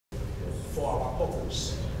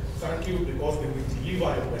purpose. Thank you because when we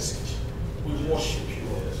deliver your message, we worship you.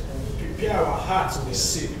 Prepare our hearts to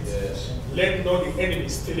receive it. Let not the enemy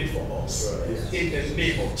steal it from us. In the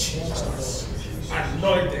name of Jesus Christ.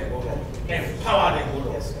 Anoint them, O Lord. Empower them, O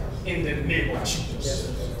Lord. In the name of Jesus.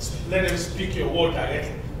 Let them speak your word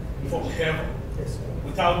directly from heaven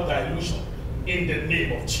without dilution. In the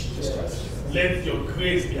name of Jesus Christ. Let your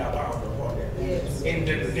grace be abound upon them. In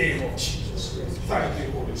the name of Jesus. Thank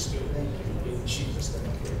you, Holy Spirit. In Jesus'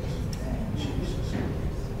 name. Jesus.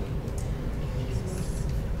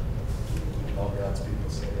 All God's people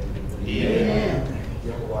say amen. Amen.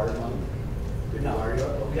 You have a water line? No, I got it.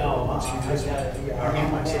 Yeah,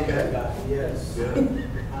 I'm my hand guy. Yes. Good.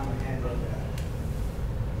 I'm a hand guy.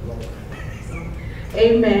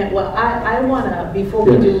 Amen. Well, I want to, before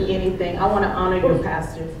we do anything, I want to honor your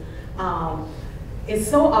pastors. It's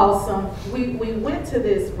so awesome. We went to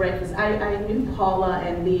this breakfast. I knew Paula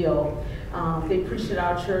and Leo. They preached at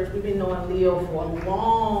our church. We've been knowing Leo for a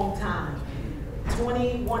long time,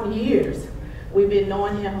 21 years. We've been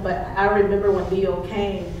knowing him, but I remember when Leo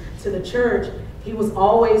came to the church, he was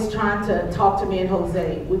always trying to talk to me and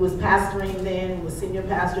Jose. We was pastoring then, we was senior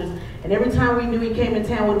pastors, and every time we knew he came in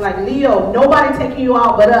town, we were like, Leo, nobody taking you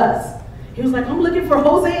out but us. He was like, I'm looking for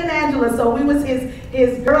Jose and Angela. So we was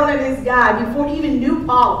his girl and his guy before he even knew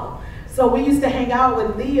Paula. So we used to hang out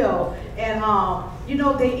with Leo, and you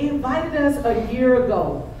know, they invited us a year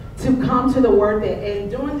ago to come to the Word Day, and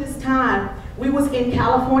during this time, we was in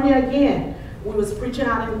California again. We was preaching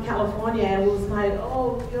out in California, and we was like,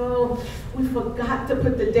 oh, yo, we forgot to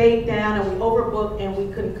put the date down, and we overbooked, and we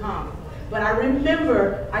couldn't come. But I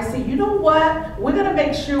remember, I said, you know what? We're going to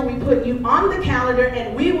make sure we put you on the calendar,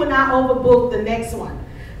 and we will not overbook the next one.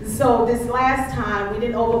 So this last time, we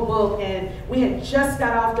didn't overbook, and we had just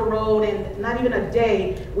got off the road, and not even a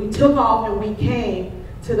day, we took off, and we came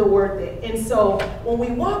to the Word Day. And so when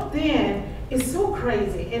we walked in, it's so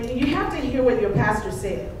crazy. And you have to hear what your pastor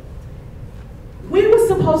said. We were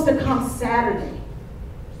supposed to come Saturday.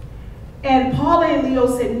 And Paula and Leo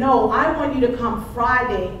said, no, I want you to come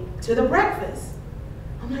Friday to the breakfast.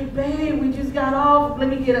 I'm like, babe, we just got off. Let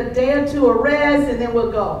me get a day or two of rest, and then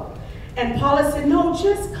we'll go. And Paula said, no,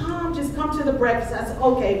 just come to the breakfast. I said,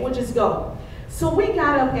 okay, we'll just go. So we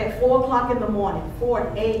got up at 4 o'clock in the morning, 4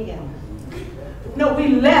 a.m. No, we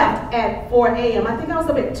left at 4 a.m. I think I was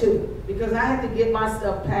up at 2 because I had to get my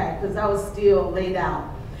stuff packed because I was still laid out.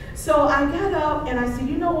 So I got up and I said,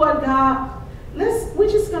 you know what, God, we're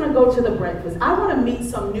just gonna go to the breakfast. I want to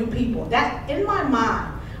meet some new people. That in my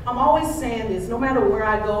mind, I'm always saying this, no matter where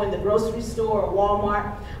I go, in the grocery store or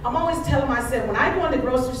Walmart, I'm always telling myself, when I go in the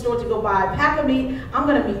grocery store to go buy a pack of meat, I'm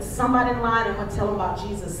gonna meet somebody in line and I'm gonna tell them about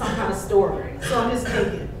Jesus, some kind of story. So I'm just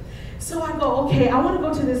thinking. So I go, okay, I want to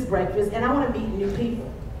go to this breakfast and I want to meet new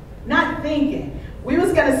people. Not thinking. We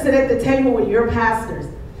was gonna sit at the table with your pastors.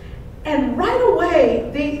 And right away,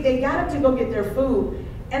 they got up to go get their food.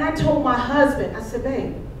 And I told my husband, I said,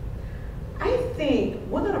 babe, I think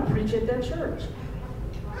we're going to preach at their church.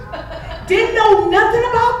 Didn't know nothing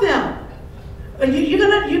about them.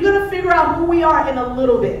 You're gonna figure out who we are in a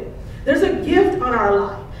little bit. There's a gift on our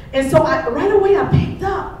life. And so right away, I picked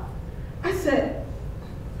up. I said,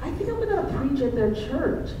 I think I'm going to preach at their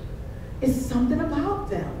church. It's something about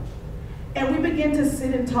them. And we began to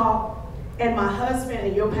sit and talk. And my husband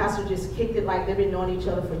and your pastor just kicked it like they've been knowing each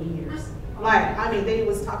other for years. Like, I mean, they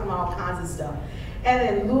was talking about all kinds of stuff. And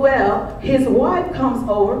then Luelle, his wife, comes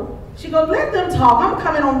over. She goes, let them talk. I'm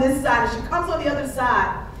coming on this side. And she comes on the other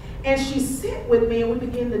side. And she sit with me and we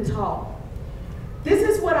begin to talk. This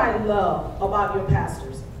is what I love about your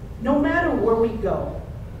pastors. No matter where we go,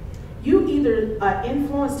 you either are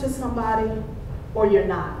influence to somebody or you're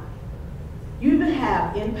not. You either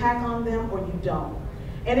have impact on them or you don't.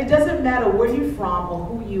 And it doesn't matter where you're from or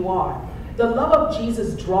who you are. The love of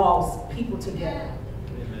Jesus draws people together.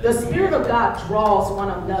 The Spirit of God draws one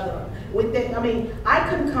another. I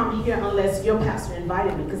couldn't come here unless your pastor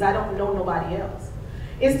invited me because I don't know nobody else.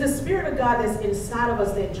 It's the Spirit of God that's inside of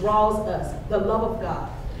us that draws us, the love of God.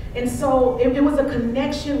 And so it was a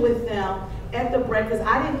connection with them at the breakfast.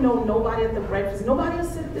 I didn't know nobody at the breakfast. Nobody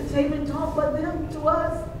else sit at the table and talk but them to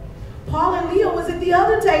us. Paul and Leo was at the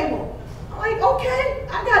other table. I'm like, okay,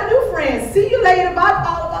 I got new friends. See you later. Bye,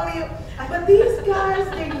 Paul. Bye, Leo. But these guys,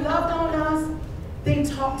 they loved on us. They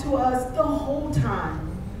talked to us the whole time.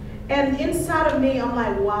 And inside of me, I'm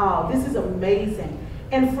like, wow, this is amazing.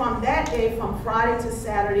 And from that day, from Friday to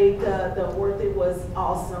Saturday, the work it was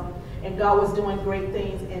awesome. And God was doing great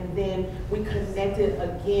things. And then we connected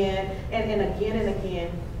again and again and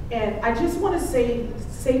again. And I just want to say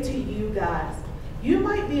to you guys, you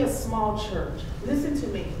might be a small church. Listen to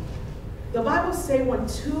me. The Bible says when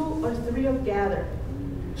 2 or 3 are gathered,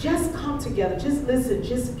 just come together, just listen,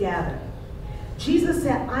 just gather. Jesus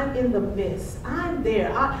said, I'm in the midst. I'm there.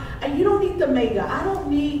 You don't need the mega. I don't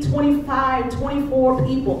need 25, 24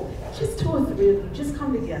 people. Just 2 or 3 of you. Just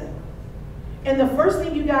come together. And the first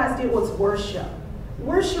thing you guys did was worship.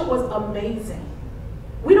 Worship was amazing.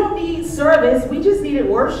 We don't need service. We just needed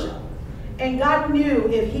worship. And God knew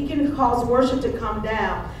if he can cause worship to come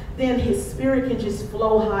down, then his spirit can just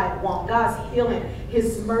flow high and want God's healing,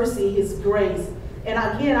 his mercy, his grace. And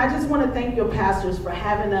again, I just want to thank your pastors for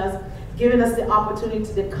having us, giving us the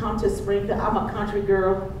opportunity to come to Springfield. I'm a country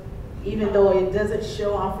girl, even though it doesn't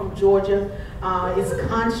show. I'm from Georgia. It's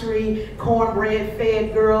country, cornbread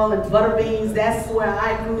fed girl and butter beans. That's where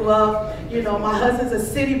I grew up. You know, my husband's a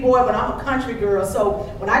city boy, but I'm a country girl. So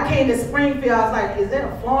when I came to Springfield, I was like, is there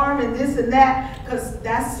a farm and this and that? Because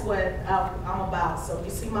that's what I'm about. So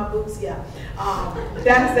you see my boots? Yeah.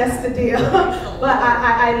 That's the deal. But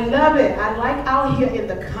I love it. I like out here in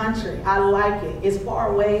the country. I like it. It's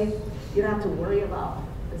far away. You don't have to worry about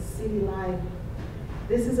the city life.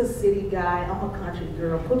 This is a city guy. I'm a country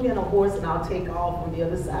girl. Put me on a horse and I'll take off on the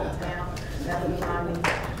other side of town. That would find me.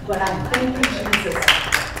 But I thank you, Jesus.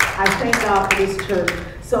 I thank God for this church.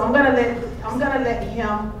 So I'm gonna let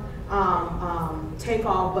him take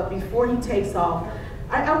off. But before he takes off,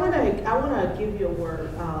 I wanna give you a word.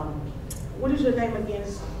 What is your name again?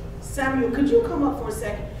 Samuel. Could you come up for a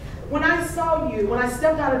second? When I saw you, when I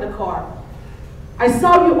stepped out of the car, I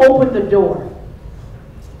saw you open the door.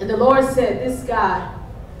 And the Lord said, this guy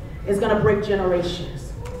is going to break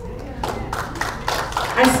generations.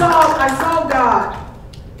 I saw God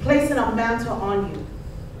placing a mantle on you.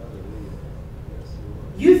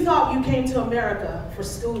 You thought you came to America for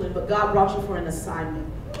schooling, but God brought you for an assignment.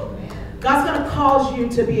 God's going to cause you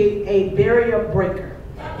to be a barrier breaker.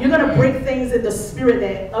 You're going to break things in the spirit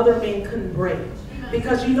that other men couldn't break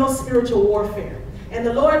because you know spiritual warfare. And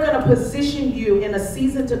the Lord is going to position you in a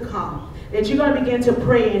season to come that you're going to begin to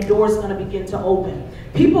pray and doors are going to begin to open.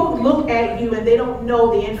 People look at you and they don't know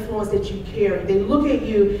the influence that you carry. They look at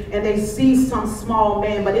you and they see some small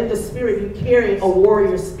man, but in the spirit you carry a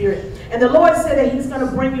warrior spirit. And the Lord said that he's going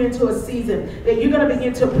to bring you into a season that you're going to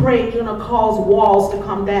begin to pray and you're going to cause walls to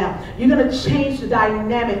come down. You're going to change the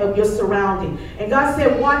dynamic of your surrounding. And God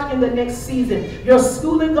said, watch in the next season. Your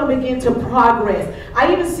schooling going to begin to progress.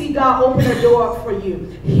 I even see God open a door up for you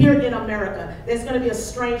here in America. There's going to be a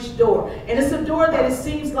strange door. And it's a door that it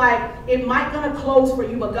seems like it might going to close for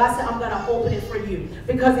you, but God said, I'm going to open it for you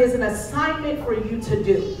because there's an assignment for you to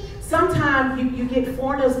do. Sometimes you get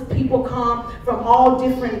foreigners, people come from all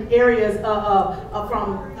different areas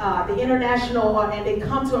from the international, and they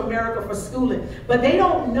come to America for schooling. But they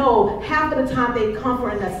don't know half of the time they come for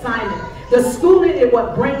an assignment. The schooling is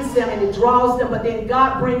what brings them and it draws them, but then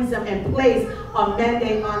God brings them and places a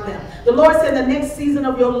mandate on them. The Lord said the next season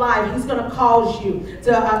of your life, he's going to cause you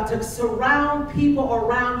to surround people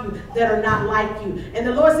around you that are not like you. And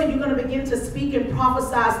the Lord said you're going to begin to speak and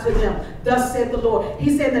prophesy to them. Thus said the Lord.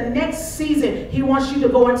 He said the next season, he wants you to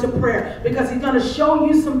go into prayer because he's going to show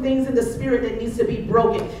you some things in the spirit that needs to be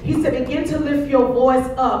broken. He said begin to lift your voice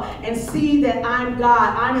up and see that I'm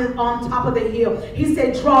God. I'm on top of the hill. He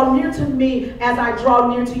said draw near to me as I draw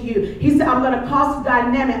near to you. He said I'm going to cause the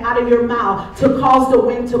dynamic out of your mouth to cause the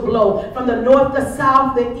wind to blow from the north, the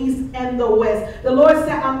south, the east, and the west. The Lord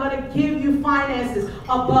said, I'm going to give you finances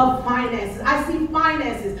above finances. I see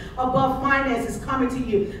finances above finances coming to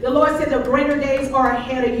you. The Lord said the greater days are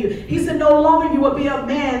ahead of you. He said no longer you will be a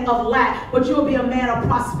man of lack, but you will be a man of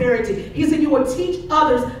prosperity. He said you will teach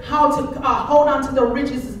others how to hold on to the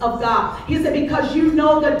riches of God. He said because you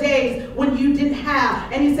know the days when you didn't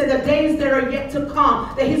have, and he said the days that are yet to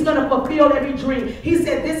come, that he's going to fulfill every dream. He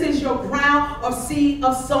said this is your ground of seed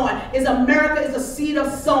of sowing. Is America is a seed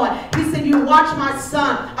of sowing. He said you watch my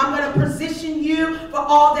son. I'm going to position you for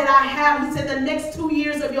all that I have. He said the next 2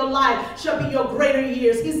 years of your life shall be your greater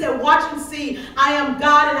years. He said watch and see. I am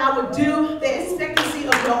God and I will do the expectancy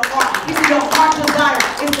of your heart. He said your heart desire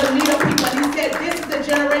is to lead a people. And he said this is the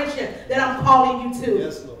generation that I'm calling you to.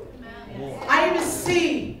 Yes, Lord. I even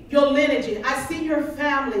see your lineage. I see your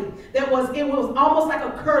family. It was almost like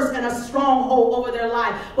a curse and a stronghold over their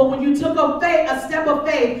life. But when you took a step of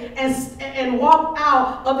faith and walked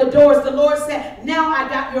out of the doors, the Lord said, now I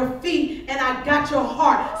got your feet and I got your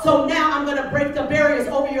heart. So now I'm going to break the barriers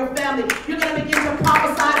over your family. You're going to begin to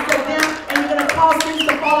prophesy to them and you're going to cause things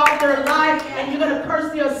to fall out of their life and you're going to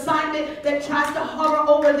curse the assignment that tries to hover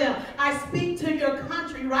over them. I speak to your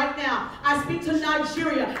country right now. I speak to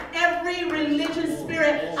Nigeria. Every religious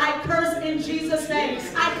spirit I curse in Jesus' name.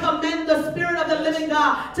 I commend the Spirit of the living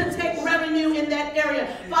God to take revenue in that area.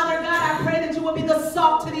 Father God, I pray will be the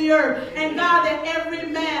salt to the earth. And God, that every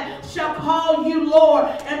man shall call you Lord.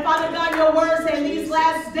 And Father God, your word says in these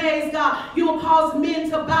last days, God, you will cause men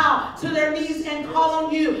to bow to their knees and call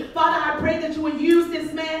on you. Father, I pray that you will use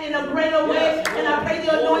this man in a greater way. And I pray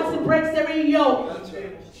the anointing breaks every yoke.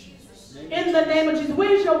 In the name of Jesus.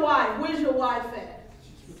 Where's your wife? Where's your wife at?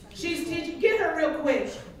 She's teaching. Get her real quick.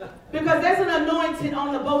 Because there's an anointing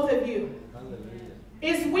on the both of you.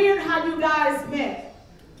 It's weird how you guys met.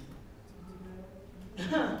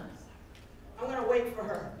 I'm going to wait for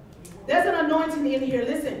her. There's an anointing in here.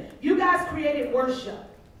 Listen, you guys created worship.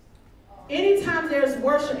 Anytime there's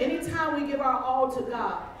worship, anytime we give our all to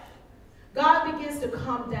God, God begins to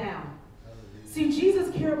come down. See,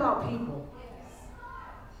 Jesus cares about people.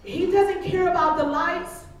 He doesn't care about the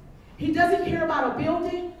lights. He doesn't care about a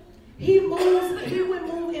building. He would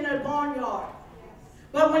move in a barnyard.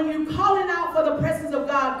 But when you're calling out for the presence of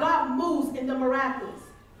God, God moves in the miraculous.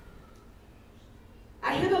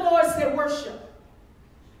 I hear the Lord say worship.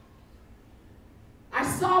 I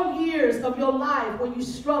saw years of your life where you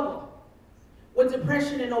struggled with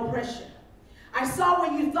depression and oppression. I saw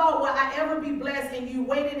when you thought, will I ever be blessed? And you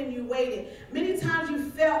waited and you waited. Many times you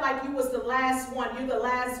felt like you was the last one. You're the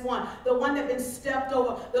last one. The one that been stepped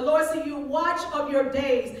over. The Lord said, you watch of your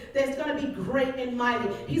days that's going to be great and mighty.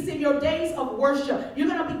 He said, your days of worship, you're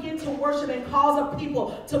going to begin to worship and cause a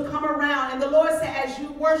people to come around. And the Lord said, as you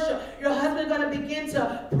worship, your husband is going to begin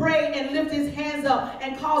to pray and lift his hands up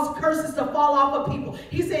and cause curses to fall off of people.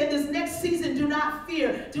 He said, in this next season, do not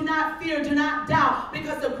fear. Do not fear. Do not doubt.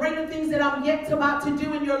 Because the greater things that I'm yet about to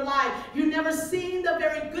do in your life. You've never seen the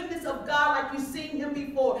very goodness of God like you've seen him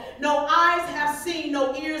before. No eyes have seen,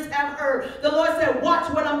 no ears have heard. The Lord said, watch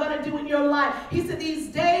what I'm going to do in your life. He said, these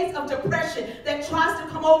days of depression that tries to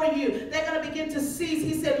come over you, they're going to begin to cease.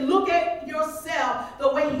 He said, look at yourself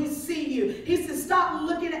the way he sees you. He said, stop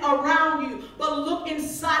looking around you, but look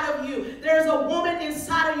inside of you. There's a woman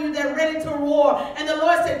inside of you that's ready to roar. And the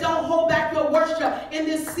Lord said, don't hold back your worship in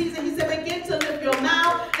this season. He said, begin to lift your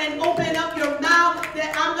mouth and open up your mouth,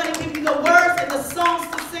 that I'm going to give you the words and the songs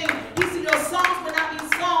to sing. He said your songs will not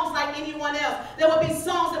be songs like anyone else. There will be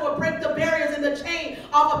songs that will break the barriers and the chain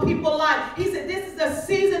off of people's life. He said this is the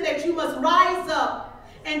season that you must rise up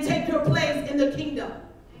and take your place in the kingdom.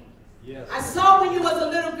 Yes. I saw when you was a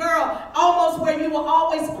little girl, almost where you were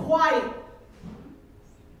always quiet.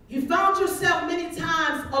 You found yourself many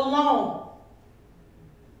times alone.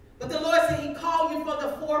 But the Lord said he called you for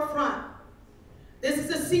the forefront. This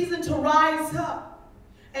is a season to rise up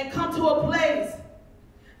and come to a place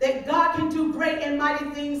that God can do great and mighty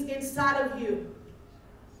things inside of you.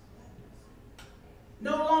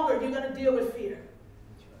 No longer you're going to deal with fear.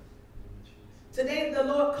 Today the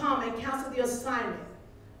Lord come and cancel the assignment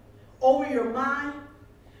over your mind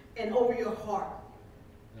and over your heart.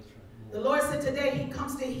 The Lord said today he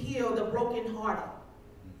comes to heal the brokenhearted.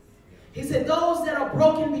 He said those that are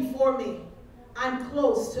broken before me, I'm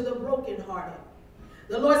close to the brokenhearted.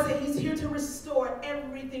 The Lord said he's here to restore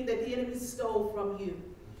everything that the enemy stole from you.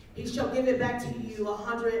 He shall give it back to you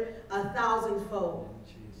 100, 1,000-fold.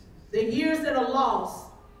 The years that are lost,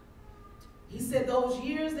 he said those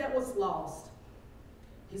years that was lost,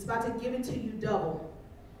 he's about to give it to you double.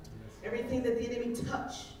 Everything that the enemy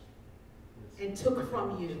touched and took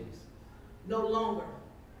from you no longer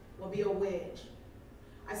will be a wedge.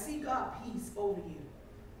 I see God peace over you.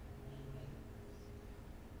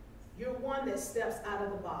 You're one that steps out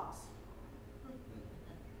of the box.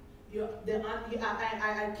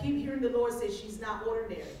 I keep hearing the Lord say she's not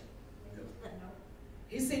ordinary.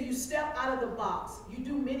 He said you step out of the box. You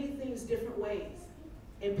do many things different ways,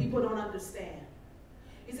 and people don't understand.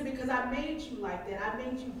 He said because I made you like that. I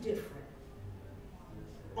made you different.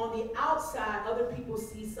 On the outside, other people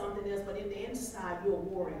see something else, but in the inside, you're a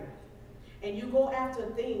warrior. And you go after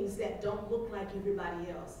things that don't look like everybody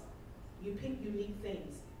else. You pick unique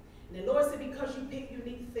things. And the Lord said, because you pick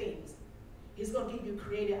unique things, he's going to give you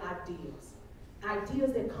creative ideas.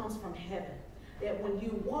 Ideas that comes from heaven. That when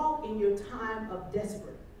you walk in your time of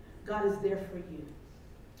desperate, God is there for you.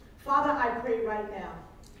 Father, I pray right now.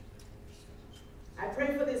 I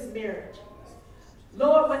pray for this marriage.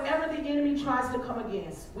 Lord, whatever the enemy tries to come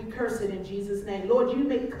against, we curse it in Jesus' name. Lord, you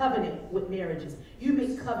make covenant with marriages. You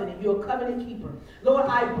make covenant. You're a covenant keeper. Lord,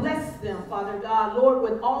 I bless them, Father God, Lord,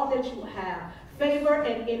 with all that you have. Favor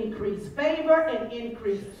and increase. Favor and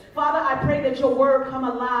increase. Father, I pray that your word come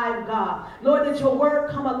alive, God. Lord, that your word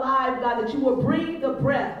come alive, God, that you will breathe the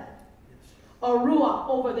breath of ruach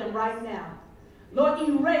over them right now. Lord,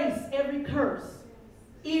 erase every curse.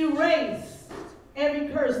 Erase every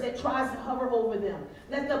curse that tries to hover over them.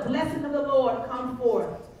 Let the blessing of the Lord come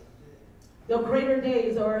forth. The greater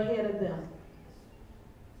days are ahead of them.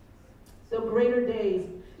 The greater days.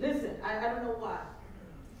 Listen, I don't know why.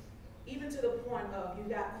 Even to the point of you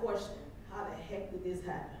got questioned, how the heck did this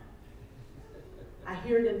happen? I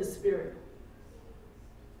hear it in the spirit.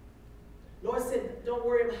 Lord said, don't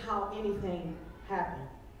worry about how anything happened.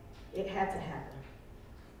 It had to happen.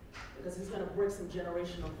 Because he's going to break some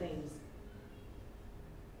generational things.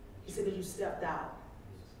 He said that you stepped out.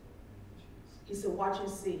 He said, watch and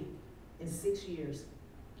see. In 6 years,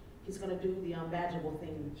 he's going to do the unimaginable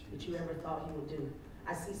thing that you ever thought he would do.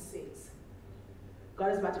 I see 6.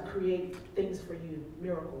 God is about to create things for you,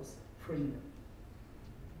 miracles for you.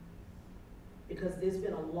 Because there's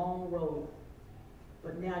been a long road,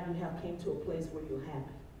 but now you have came to a place where you're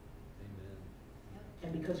happy. Amen.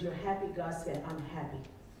 And because you're happy, God said, I'm happy.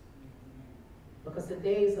 Because the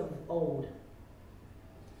days of old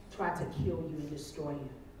tried to kill you and destroy you.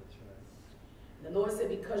 That's right. The Lord said,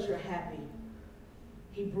 because you're happy,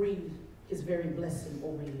 he breathed his very blessing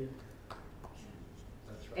over you.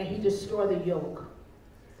 That's right. And he destroyed the yoke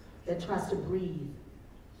that tries to breathe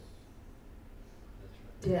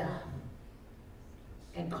That's right. death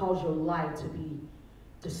and cause your life to be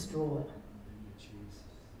destroyed. Thank you, Jesus.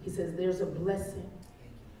 He says, there's a blessing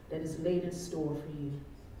that is laid in store for you.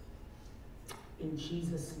 In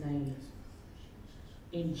Jesus' name.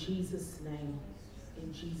 In Jesus' name.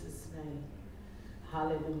 In Jesus' name.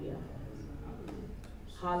 Hallelujah.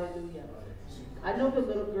 Hallelujah. I know the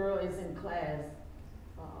little girl is in class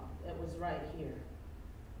that was right here.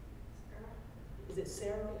 Is it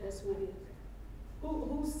Sarah? That's who it is.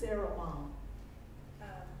 Who's Sarah, mom?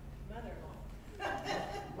 Mother-in-law.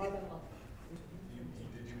 Mother-in-law.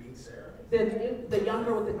 Did you meet Sarah? The young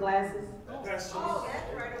girl with the glasses. That's Oh,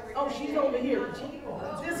 that's right over here. Oh, she's over here.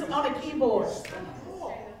 This is on the keyboard.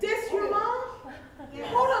 This your mom?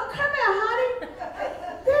 Hold up, come here, honey.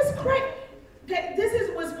 This crazy. This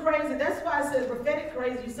is what's crazy. That's why I said prophetic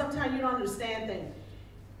crazy. Sometimes you don't understand things.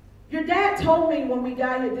 Your dad told me when we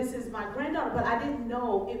got here, this is my granddaughter, but I didn't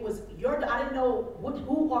know it was your. I didn't know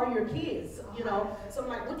who are your kids, you know. So I'm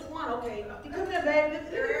like, which one? Okay, you come here, baby.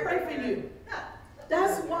 Let me pray for you.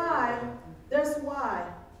 That's why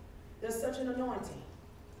there's such an anointing.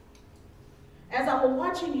 As I was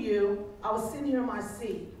watching you, I was sitting here in my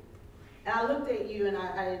seat, and I looked at you, and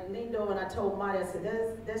I leaned over and I told Marty, I said,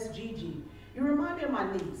 that's Gigi. You remind me of my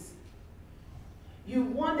niece. You're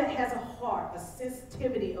one that has a heart, a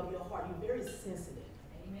sensitivity of your heart. You're very sensitive.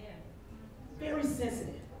 Amen. Very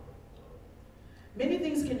sensitive. Many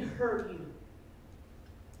things can hurt you.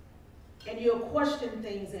 And you'll question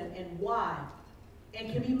things and why.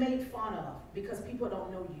 And can be made fun of because people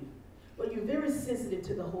don't know you. But you're very sensitive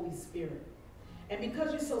to the Holy Spirit. And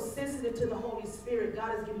because you're so sensitive to the Holy Spirit,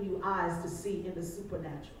 God has given you eyes to see in the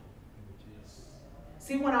supernatural.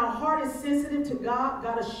 See, when our heart is sensitive to God,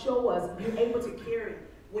 God will show us you're able to carry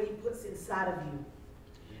what he puts inside of you.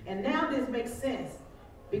 And now this makes sense.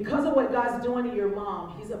 Because of what God's doing to your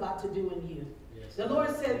mom, he's about to do in you. Yes. The Lord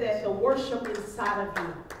said that the worship inside of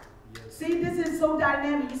you. Yes. See, this is so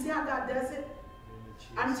dynamic. You see how God does it?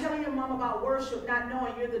 Jesus. I'm telling your mom about worship, not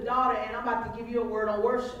knowing you're the daughter, and I'm about to give you a word on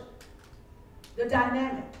worship. The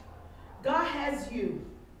dynamic. God has you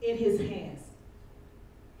in his hands.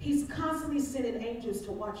 He's constantly sending angels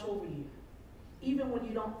to watch over you. Even when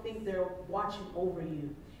you don't think they're watching over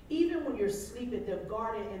you. Even when you're sleeping, they're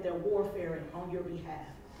guarding and they're warfaring on your behalf.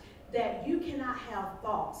 That you cannot have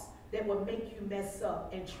thoughts that will make you mess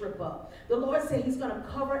up and trip up. The Lord said he's going to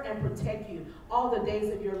cover and protect you all the days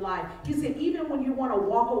of your life. He said even when you want to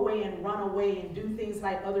walk away and run away and do things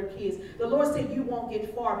like other kids, the Lord said you won't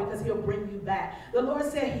get far because he'll bring you back. The Lord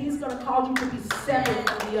said he's going to cause you to be separate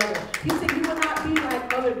from the other. He said you will not be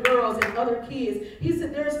like other girls and other kids. He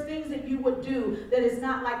said there's things that you would do that is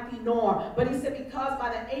not like the norm. But he said because by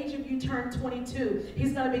the age of you turn 22,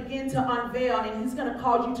 he's going to begin to unveil and he's going to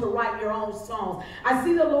cause you to write your own songs. I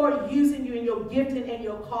see the Lord using you in your gifting and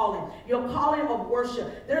your calling of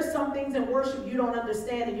worship. There's some things in worship you don't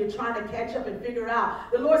understand and you're trying to catch up and figure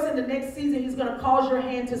out. The Lord said the next season he's going to cause your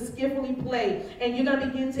hand to skillfully play and you're going to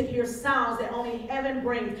begin to hear sounds that only heaven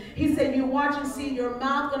brings. He said you watch and see your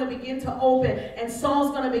mouth going to begin to open and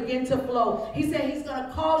songs going to begin to flow. He said he's going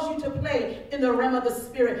to cause you to play in the realm of the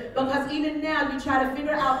spirit because even now you try to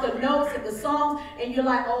figure out the notes and the songs and you're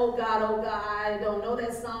like, oh God, I don't know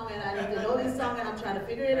that song and I need to know this song and I'm trying to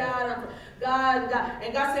figure it out. God.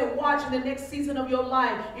 And God said, watch in the next season of your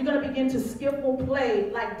life, you're going to begin to skillful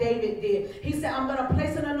play like David did. He said, I'm going to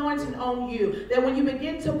place an anointing on you that when you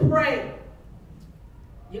begin to pray,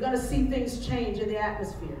 you're going to see things change in the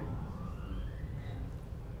atmosphere.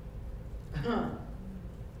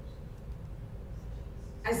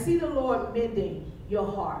 I see the Lord mending your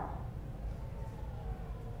heart.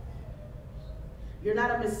 You're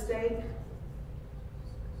not a mistake.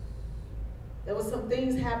 There was some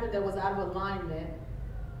things happened that was out of alignment.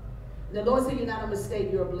 The Lord said you're not a mistake,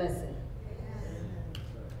 you're a blessing.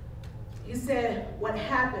 He said what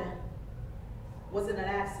happened wasn't an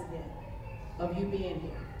accident of you being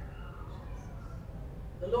here.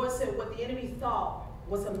 The Lord said what the enemy thought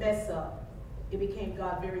was a mess up, it became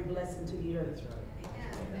God's very blessing to the earth.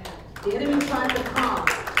 The enemy tried to come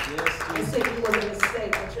and say you was a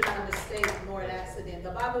mistake, but you're not a mistake nor an accident.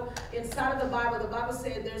 The Bible, inside of the Bible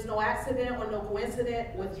said there's no accident or no coincidence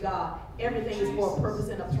with God. Everything is for a purpose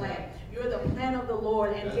and a plan. You're the plan of the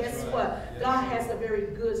Lord, and guess what? God has the very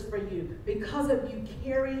goods for you. Because of you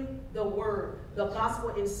carry the word, the gospel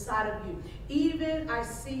inside of you. Even I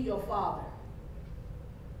see your father.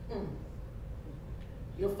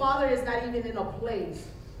 Your father is not even in a place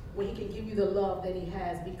where he can give you the love that he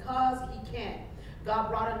has. Because he can't, God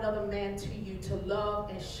brought another man to you to love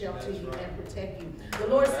and shelter you and protect you. The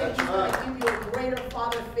Lord said he's going to give you a greater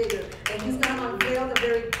father figure, and he's going to unveil the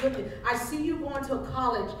very goodness. I see you going to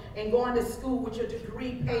college and going to school with your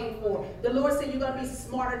degree paid for. The Lord said you're going to be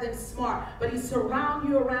smarter than smart, but he surrounds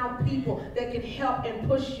you around people that can help and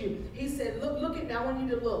push you. He said, look at me. I want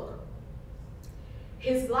you to look.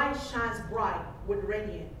 His light shines bright with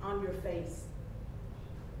radiant on your face.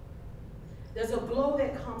 There's a glow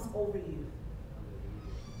that comes over you.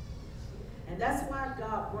 And that's why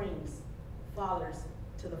God brings fathers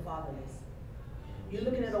to the fatherless. You're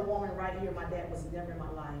looking at a woman right here. My dad was never in my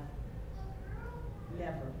life.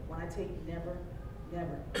 Never. When I take never,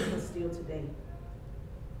 never. Even still today.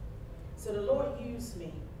 So the Lord used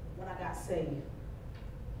me when I got saved.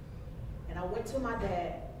 And I went to my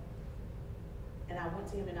dad. And I went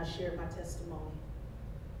to him and I shared my testimony.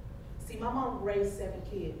 See, my mom raised 7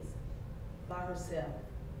 kids by herself.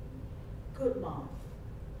 Good mom.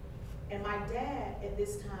 And my dad, at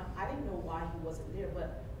this time, I didn't know why he wasn't there,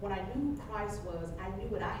 but when I knew who Christ was, I knew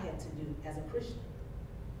what I had to do as a Christian.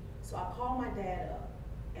 So I called my dad up,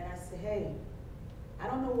 and I said, hey, I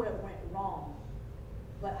don't know where it went wrong,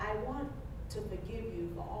 but I want to forgive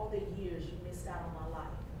you for all the years you missed out on my life.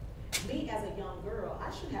 Me, as a young girl,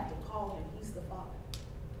 I shouldn't have to call him. He's the father.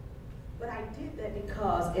 But I did that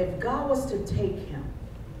because if God was to take him,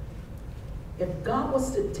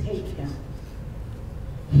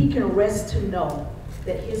 he can rest to know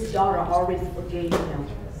that his daughter already forgave him.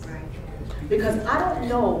 Because I don't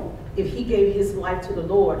know if he gave his life to the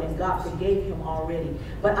Lord and God forgave him already,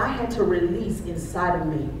 but I had to release inside of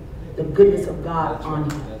me the goodness of God on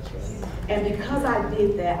him. And because I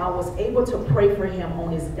did that, I was able to pray for him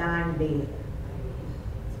on his dying bed.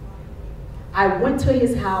 I went to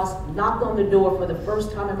his house, knocked on the door for the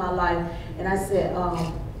first time in my life, and I said,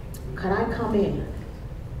 can I come in?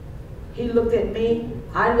 He looked at me,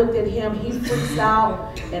 I looked at him, he freaks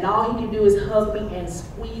out, and all he can do is hug me and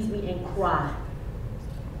squeeze me and cry.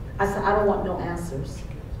 I said, I don't want no answers.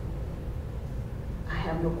 I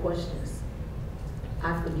have no questions.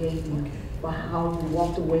 I forgave you for how you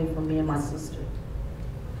walked away from me and my sister.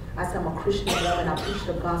 I said, I'm a Christian woman, I preach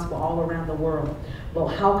the gospel all around the world. But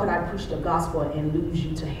how could I preach the gospel and lose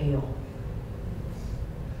you to hell?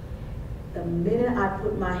 The minute I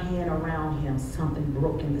put my hand around him, something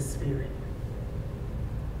broke in the spirit.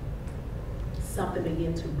 Something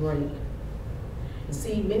began to break. And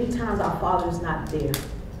see, many times our Father is not there.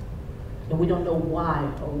 And we don't know why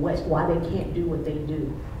or why they can't do what they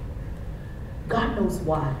do. God knows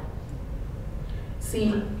why.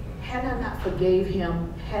 See, had I not forgave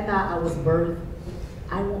him, had not I was birthed,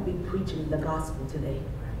 I won't be preaching the gospel today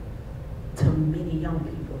to many young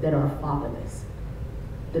people that are fatherless,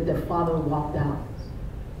 that their father walked out.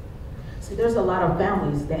 See, there's a lot of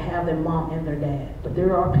families that have their mom and their dad, but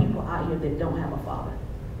there are people out here that don't have a father.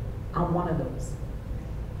 I'm one of those.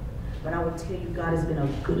 But I would tell you, God has been a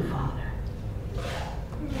good father.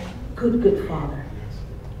 Good father.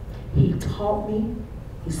 He taught me,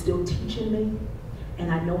 he's still teaching me,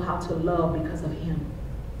 and I know how to love because of him.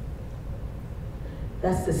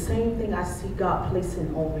 That's the same thing I see God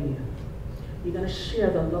placing over you. You're going to share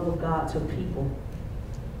the love of God to people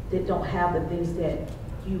that don't have the things that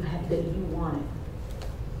you wanted.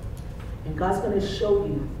 And God's going to show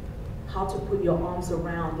you how to put your arms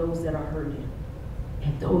around those that are hurting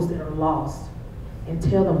and those that are lost and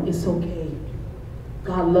tell them it's okay.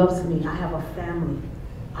 God loves me. I have a family.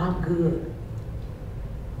 I'm good.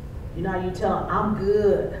 You know how you tell them, I'm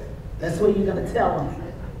good. That's what you're going to tell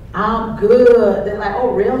them. I'm good. They're like,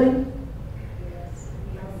 oh, really?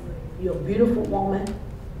 You're a beautiful woman.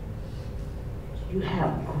 You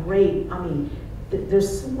have great,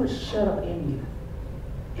 there's so much shut up in you.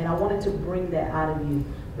 And I wanted to bring that out of you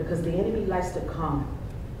because the enemy likes to come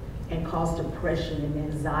and cause depression and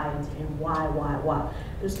anxiety and why.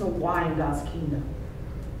 There's no why in God's kingdom.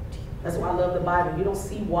 That's why I love the Bible. You don't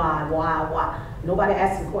see why. Nobody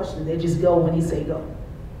asks the question. They just go when he say go.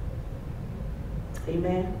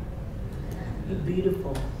 Amen. You're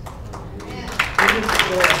beautiful.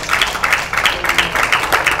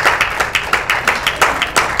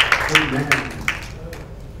 Amen.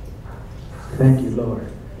 Thank you, Lord.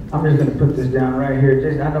 I'm just going to put this down right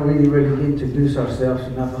here. I know we didn't really introduce ourselves or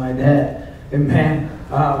nothing like that. Amen.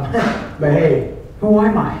 But hey, who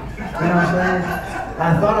am I? You know what I'm saying?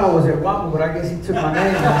 I thought I was at Wapu, but I guess he took my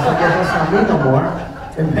name. So I guess that's not me no more.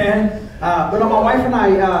 Amen. But my wife and I,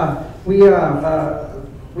 we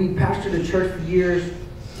pastored a church for years.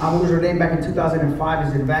 We was ordained back in 2005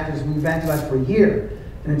 as an evangelist. We evangelized for a year.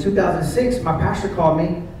 And in 2006, my pastor called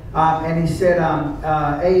me and he said,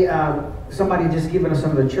 hey, somebody just given us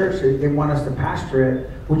some of the church. They want us to pastor it.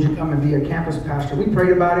 Would you come and be a campus pastor? We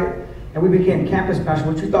prayed about it. And we became campus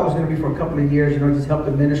pastor, which we thought was going to be for a couple of years, just help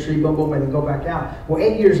the ministry, boom, boom, and then go back out. Well,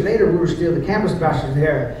 8 years later, we were still the campus pastors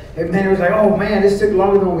there. And man, it was like, oh man, this took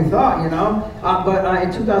longer than we thought, But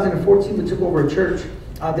in 2014, we took over a church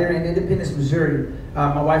there in Independence, Missouri.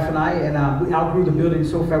 My wife and I, we outgrew the building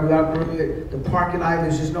so fast. We outgrew it, the parking lot.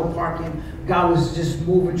 There's just no parking. God was just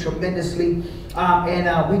moving tremendously. And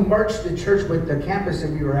we merged the church with the campus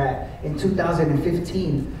that we were at in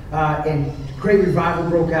 2015. And great revival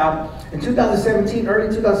broke out. In 2017, early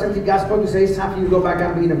 2017, God spoke to say, it's time for you to go back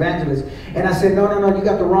out and be an evangelist. And I said, no, you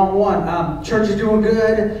got the wrong one. Church is doing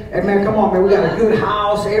good. And man, come on, man, we got a good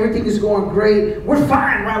house. Everything is going great. We're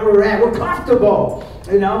fine right where we're at. We're comfortable.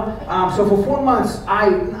 So for 4 months, I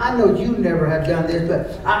know you never have done this,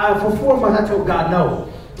 but for 4 months, I told God no.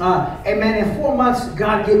 And man, in 4 months,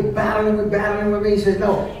 God get battling with me. He says,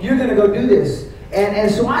 no, you're going to go do this.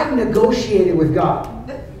 And so I negotiated with God.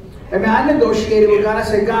 I negotiated with God. I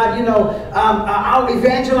said, God, I'll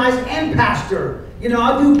evangelize and pastor.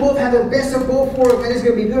 I'll do both, have the best of both for it, and it's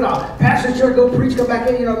going to be good. I'll pastor church, go preach, come back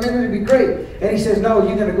in, man, it'll be great. And he says, no,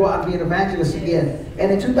 you're going to go out and be an evangelist again.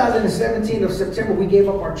 And in 2017 of September, we gave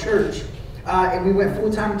up our church. And we went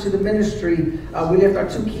full-time to the ministry. We left our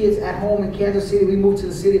 2 kids at home in Kansas City. We moved to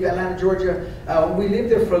the city of Atlanta, Georgia. We lived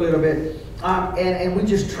there for a little bit. And we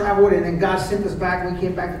just traveled, and then God sent us back. We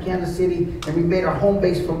came back to Kansas City, and we made our home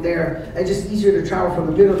base from there. It's just easier to travel from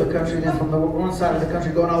the middle of the country than from the one side of the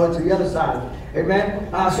country going all the way to the other side. Amen.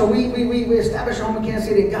 So we established our home in Kansas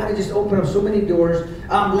City, and God had just opened up so many doors.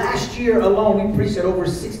 Last year alone, we preached at over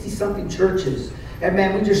 60-something churches. And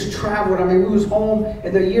man, we just traveled. We was home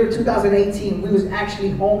in the year 2018. We was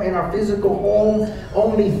actually home in our physical home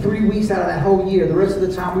only 3 weeks out of that whole year. The rest of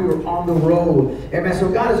the time we were on the road. And man, so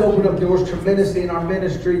God has opened up doors tremendously in our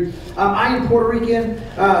ministry. I am Puerto Rican,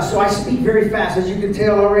 so I speak very fast. As you can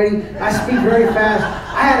tell already, I speak very fast.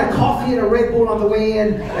 I had a coffee and a Red Bull on the way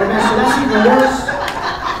in. And man, so that's even worse.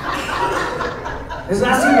 It's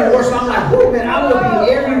not even worse. So I'm like, whoa, man, I will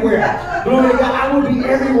be everywhere. Glory to God, I will be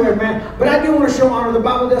everywhere, man. But I do want to show honor. The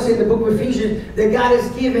Bible does say in the book of Ephesians that God has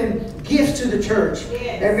given gifts to the church.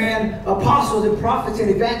 Yes. And man, apostles and prophets and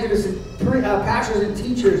evangelists and pastors and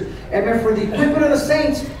teachers. And man, for the equipment of the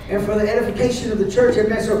saints and for the edification of the church. And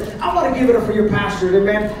man, so I want to give it up for your pastors. And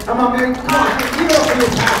man, come on, give it up for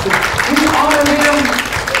your pastors. We honor them.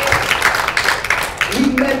 We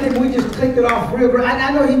met them, we just clicked it off real good.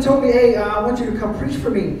 I know he told me, hey, I want you to come preach for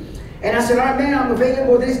me. And I said, all right, man, I'm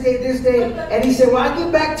available this day. And he said, well, I'll get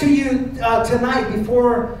back to you tonight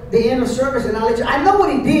before the end of service, and I'll let you. I know what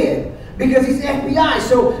he did, because he's FBI.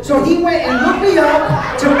 So he went and looked me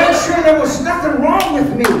up to make sure there was nothing wrong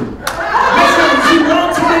with me. Make sure he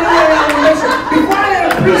wants to make sure. Before I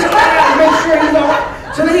let him preach, I got to make sure he's all right.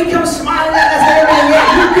 So then he comes smiling at us and everything.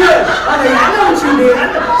 Yeah, you're good. I know what you did.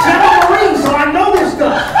 See, I'm a Marine, so I know this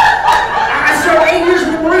stuff. I served 8 years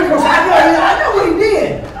in the Marine Corps, so I know what he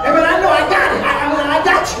did. But I know I got it. I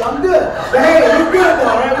got you. I'm good. But hey, we're good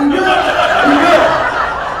though, right? We good. We good.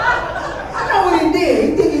 I know what he did.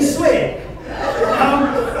 He think he's slick.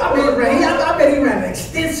 I bet he ran an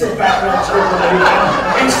extensive background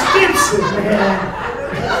check. Extensive, man.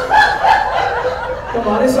 Come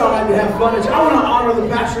on, it's all right to have fun. I want to honor the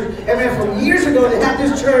pastor. And man, from years ago they had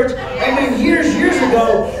this church. And then years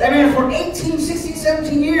ago, and man, for 18, 16,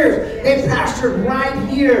 17 years, they pastored right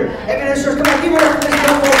here. And man, this church, come on, give it up for this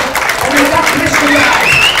couple. And man, God bless you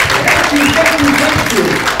guys.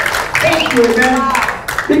 Thank you, man.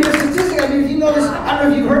 Because statistically, if you know this, I don't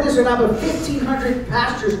know if you've heard this or not, but 1,500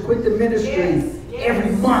 pastors quit the ministry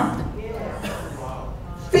every month.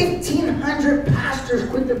 1,500 pastors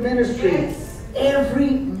quit the ministry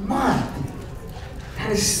every month.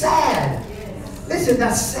 That is sad. Listen,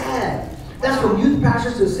 that's sad. That's from youth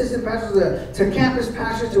pastors to assistant pastors to campus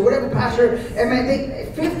pastors to whatever pastor. Amen.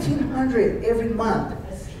 1,500 every month.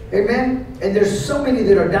 Amen. And there's so many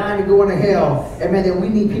that are dying to go into hell. Amen. That we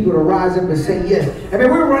need people to rise up and say yes.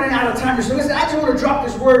 Amen. We're running out of time. So listen, I just want to drop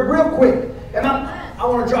this word real quick. Amen. I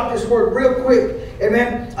want to drop this word real quick.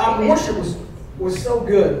 Amen. Worship was so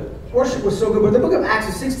good. Worship was so good. But the book of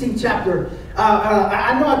Acts, the 16th chapter,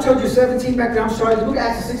 I know I told you 17 back there. I'm sorry. The book of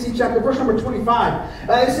Acts, the 16th chapter, verse number 25.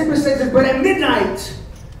 It simply says this, but at midnight,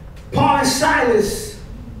 Paul and Silas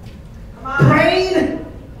prayed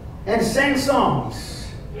and sang songs.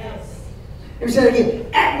 Yes. Let me say it again.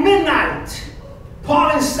 At midnight,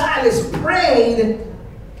 Paul and Silas prayed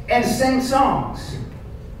and sang songs.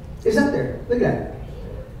 It's up there. Look at it.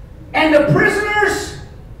 And the prisoners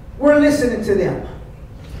were listening to them.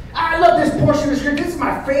 I love this portion of scripture. This is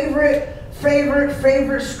my favorite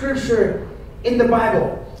scripture in the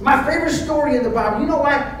Bible. My favorite story in the Bible. You know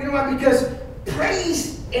why? You know why? Because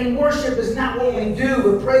praise and worship is not what we do,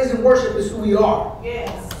 but praise and worship is who we are.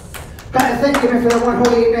 Yes. God, thank you, man, for that one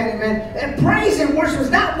holy amen, amen. And praise and worship is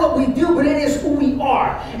not what we do, but it is who we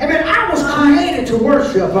are. Amen. I was created to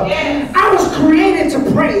worship. Yes. I was created to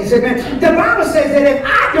praise. Amen. The Bible says that if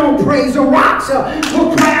I don't praise, the rocks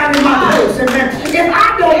will cry out in my place. Amen. If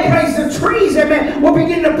I don't praise, the trees, amen, will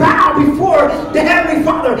begin to bow before the Heavenly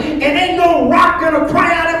Father. And ain't no rock going to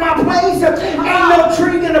cry out in my place. Ain't no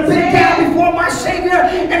tree going to bend down before my Savior.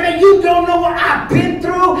 Amen. You don't know what I've been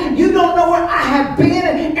through. You don't know what I have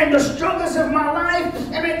been and the struggles of my life.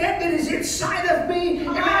 Amen. That is inside of me.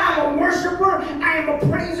 Amen. I'm a worshiper. I am a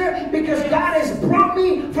praiser because God has brought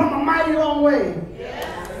me from a mighty long way.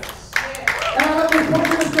 And I love this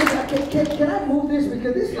portion. Can I move this?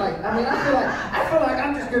 Because this like, I feel like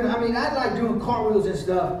I'm just gonna, I like doing cartwheels and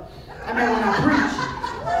stuff. When I preach.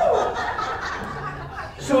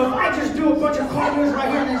 So if I just do a bunch of cartwheels right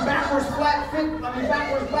here and then backwards flat,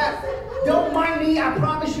 don't mind me. I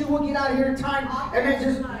promise you we'll get out of here in time. And then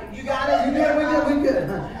just, you got it? You good? We good.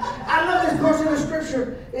 I love this portion of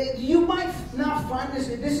scripture. You might not find this.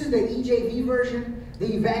 This is the EJV version,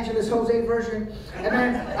 the Evangelist Jose version. So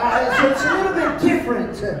it's a little bit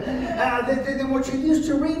different than what you're used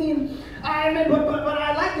to reading. But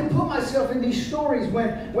I like to put myself in these stories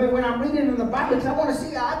when I'm reading in the Bible, because I want to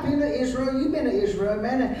see. I've been to Israel, you've been to Israel,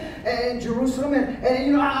 man, and Jerusalem, and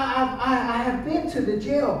you know I have been to the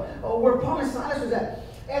jail where Paul and Silas was at.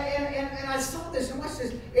 And I saw this, and watch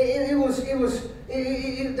this.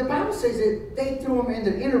 The Bible says that they threw him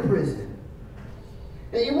into inner prison.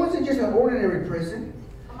 It wasn't just an ordinary prison.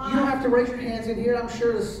 You don't have to raise your hands in here. I'm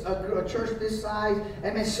sure a church this size,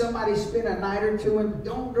 and then somebody spent a night or two, and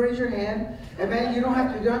don't raise your hand. And man, you don't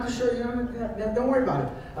have to show. Don't worry about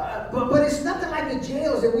it. But it's nothing like the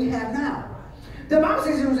jails that we have now. The Bible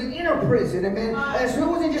says it was an inner prison, amen. So it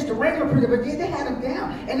wasn't just a regular prison, but they had them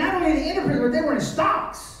down. And not only the inner prison, but they were in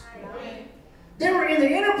stocks. They were in the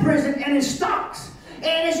inner prison and in stocks.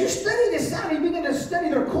 And as you study this out, you begin to study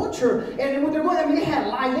their culture. And what they're going, they had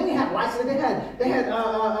lights. They had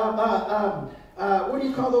what do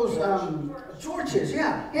you call those? Torches.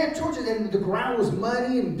 Yeah, they had torches, and the ground was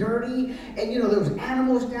muddy and dirty. And you know there was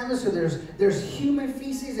animals down there, so there's human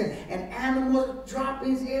feces and animal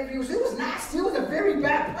droppings everywhere. So it was nasty. It was a very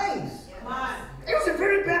bad place. It was a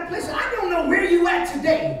very bad place. I don't know where you at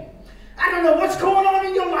today. I don't know what's going on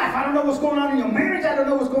in your life. I don't know what's going on in your marriage. I don't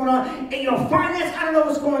know what's going on in your finance. I don't know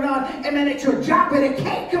what's going on, and then at your job. But it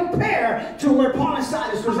can't compare to where Paul and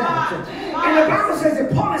Silas was at. And the Bible says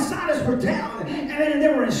that Paul and Silas were down, and then they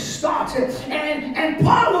were in stocks. And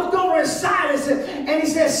Paul looked over at Silas, and he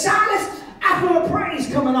said, Silas, I feel a praise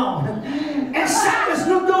coming on. And Silas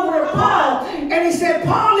looked over at Paul, and he said,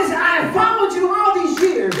 Paul, listen, I have followed you all these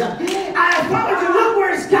years. I have followed you. Look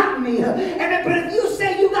where it's gotten me. But if you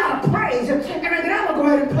say you got to praise, then I'm going to go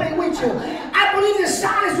ahead and play with you. I believe that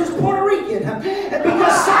Silas was Puerto Rican.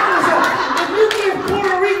 Because Silas, if you give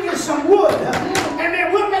Puerto Rican some wood, and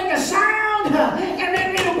then we'll make a sound, and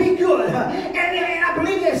then it'll be good. And I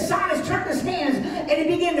believe that Silas turned his hands, and he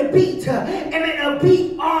began to beat, and then a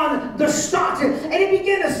beat on the stocks, and it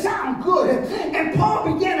began to sound good. And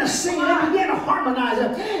Paul began to sing, and they began to harmonize.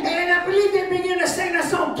 And I believe they began to sing that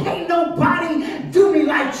song, Can't Nobody Do Me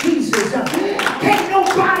Like Jesus. Can't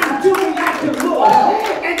nobody do me like the Lord.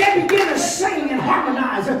 And they began to sing and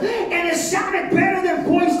harmonize. And it sounded better than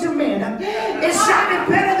Boyz II Men. It sounded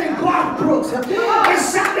better than Garth Brooks. It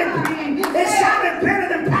sounded better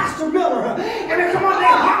than Pastor Miller. And come on, they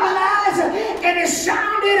harmonized, and it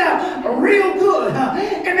sounded real good.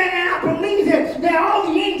 And I believe that all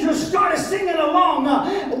the angels started singing along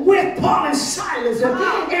with Paul and Silas.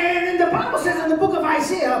 And the Bible says in the book of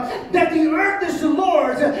Isaiah that the earth is the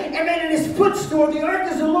Lord's, and his footstool. The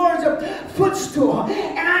earth is the Lord's footstool.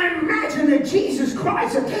 And I imagine that Jesus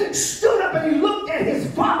Christ stood up and he looked at his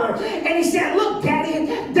Father and he said, look, Daddy,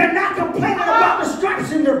 they're not complaining about the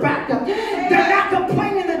stripes in their back. They're not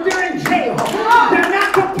complaining that they're in jail. They're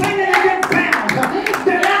not complaining that they're bound.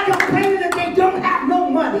 They're not complaining that they don't have no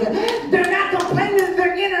money. They're not complaining that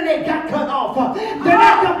their internet got cut off. They're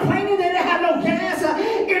not complaining that they have no gas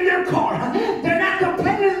in their car. They're not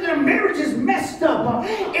complaining that their marriage is messed up.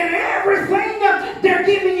 In everything, they're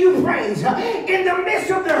giving you praise. In the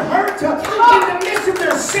midst of their hurt, in the midst of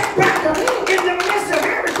their setback, in the midst of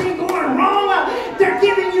everything going wrong, they're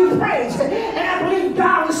giving you praise. And I believe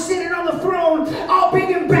God was sitting on the throne, all big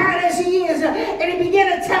and bad as he is, and he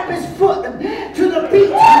began to tap his foot to the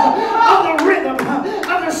beat of the rhythm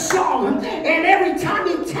of the song. And every time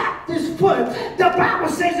he tapped his foot, the Bible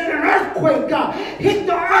says that an earthquake hit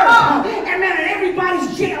the earth, and then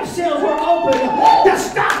everybody's jail cells were open. The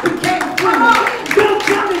stock became free. Don't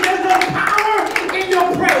tell me there's no power in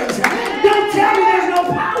your praise. Don't tell me there's no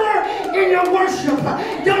power in your worship.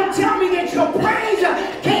 Don't tell me that your praise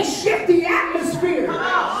can't shift the atmosphere.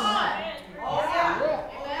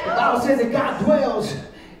 The Bible says that God dwells,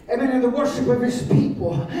 amen, in the worship of his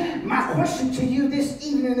people. My question to you this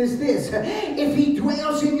evening is this: if he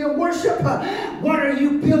dwells in your worship, what are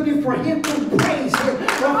you building for him to praise him or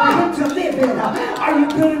for him to live in? Are you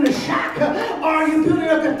building a shack or are you building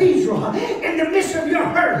a cathedral? In the midst of your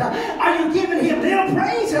hurt, are you giving him little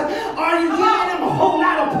praise or are you giving him a whole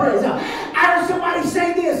lot of praise? I heard somebody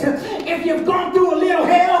say this: if you've gone through a little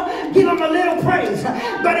hell, give him a little praise.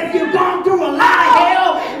 But if you've gone through a lot of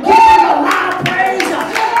hell, give him a lot of praise.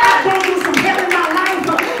 I've gone through some hell in my life.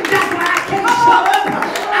 That's why I can't shut up.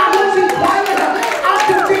 I won't be quiet. I'll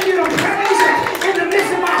continue to praise. In the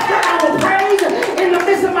midst of my hurt, I will praise. In the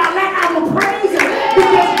midst of my lack, I will praise.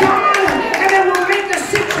 Because God, and it will make the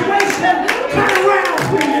situation turn around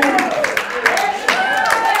for you.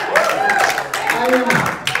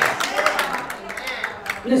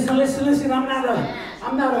 Listen.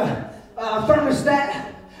 I'm not a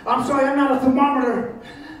thermostat. I'm sorry, I'm not a thermometer.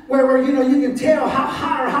 Where you can tell how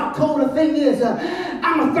hot or how cold a thing is.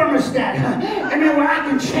 I'm a thermostat. And then where I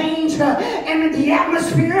can change and the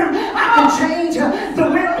atmosphere, I can change the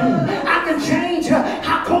weather. I can change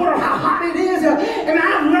how cold or how hot it is. And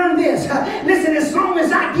I've learned this. Listen, as long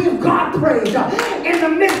as I give God praise in the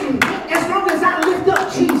midst, as long as I lift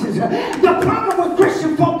up Jesus. The problem with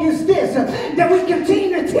Christian folk is this: that we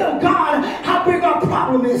continue to tell God how big our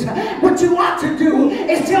problem is. What you ought to do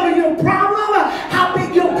is tell your problem how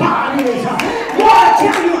big your God is. You ought to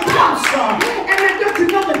tell your cancer. And then don't you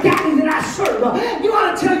know the daddy that I serve? You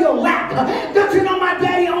ought to tell your lack. Don't you know my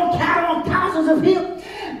daddy owned cattle on thousands of hills?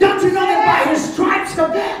 Don't you know that by his stripes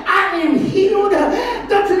I am healed?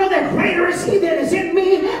 Don't you know that greater is he that is in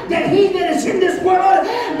me than he that is in this world?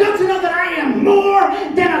 Don't you know that I am more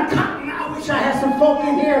than a cotton? I wish I had some folk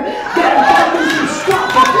in here that have gone through some stuff,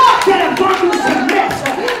 that have gone through some mess,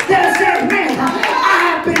 that have said, man, I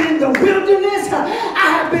have been in the wilderness, I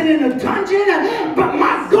have been in a dungeon, but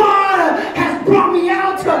my God has brought me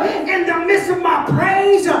out in the midst of my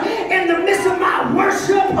praise, in the midst of my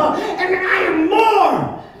worship, and I am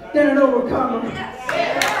more than an overcomer.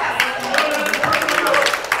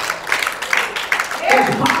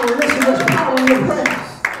 There's power, listen, there's power in your praise.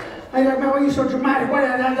 Hey, man, why are you so dramatic?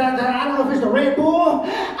 I don't know if it's the Red Bull.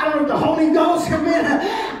 I don't know if the Holy Ghost. Man,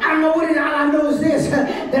 I don't know what it is. All I know is this: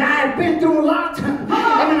 that I have been through a lot, and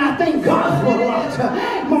then I thank God for a lot.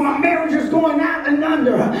 When my marriage is going out and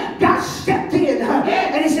under, God stepped in,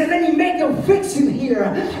 and he said, let me make a fix in here.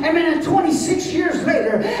 And then 26 years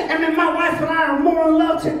later, and then my wife and I are more in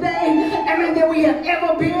love today, and then than we have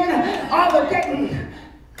ever been. All the day,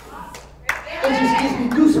 it just gives me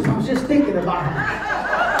goosebumps just thinking about it.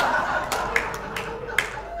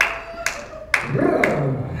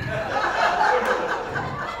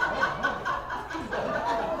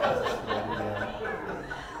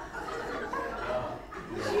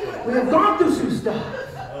 We have gone through some stuff.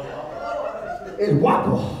 It's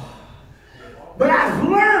Whopper. But I've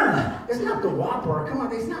learned, it's not the Whopper. Come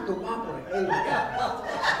on, it's not the Whopper. Hey,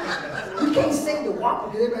 you can't say the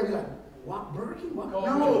Whopper because everybody be like, Burger King?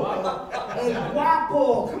 No. A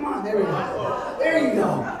Whopper. Come on, there we go. There you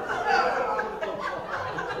go.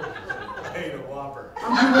 Hey, the Whopper.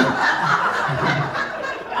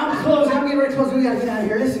 I'm closing. I'm getting ready to close. We got to get out of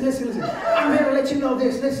here. Listen. I'm here to let you know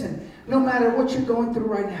this. Listen, no matter what you're going through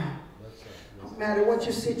right now, no matter what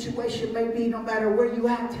your situation may be, no matter where you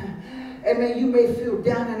at, amen, you may feel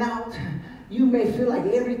down and out. You may feel like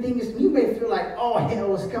you may feel like all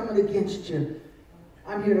hell is coming against you.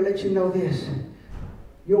 I'm here to let you know this.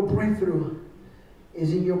 Your breakthrough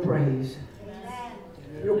is in your praise.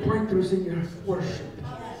 Your breakthroughs in your worship.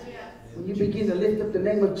 When you begin to lift up the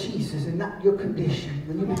name of Jesus and not your condition.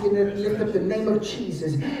 When you begin to lift up the name of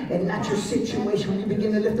Jesus and not your situation. When you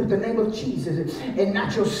begin to lift up the name of Jesus and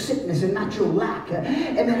not your sickness and not your lack.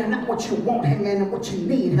 Amen. And not what you want, amen, and what you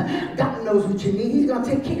need. God knows what you need. He's going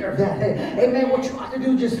to take care of that. Amen. What you ought to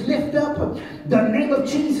do is just lift up the name of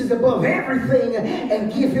Jesus above everything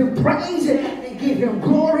and give him praise and give him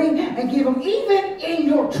glory and give him even in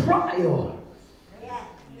your trial.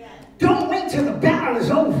 Don't wait till the battle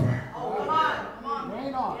is over.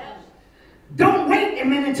 Don't wait a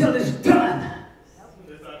minute until it's done.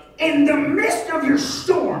 In the midst of your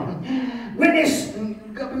storm, when it's,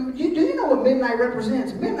 do you know what midnight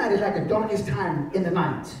represents? Midnight is like the darkest time in the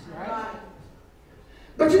night.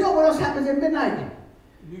 But you know what else happens at midnight?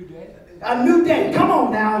 New day. A new day. Come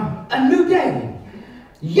on now. A new day.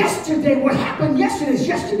 Yesterday, what happened yesterday is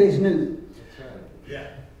yesterday's news.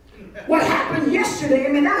 What happened yesterday,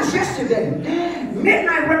 I mean, that was yesterday.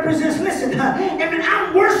 Midnight represents, listen, I mean,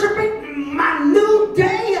 I'm worshiping my new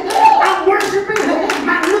day. I'm worshiping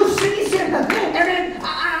my new season. And then,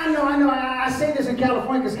 I know, I say this in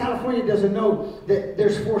California because California doesn't know that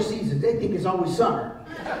there's 4 seasons. They think it's always summer.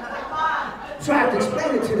 So I have to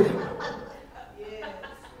explain it to them.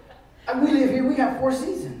 And we live here, we have 4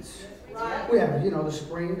 seasons. We have, the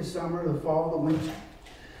spring, the summer, the fall, the winter.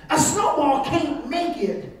 A snowball can't make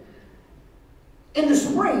it in the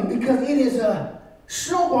spring because it is a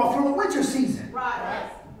snowball for the winter season. Right.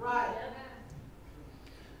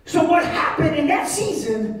 So what happened in that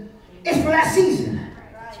season is for that season.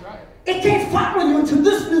 It can't follow you into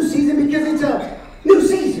this new season because it's a new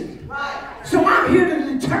season. So I'm here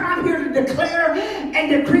to declare and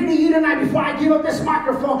decree to you tonight before I give up this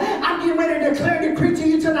microphone. I'm getting ready to declare and decree to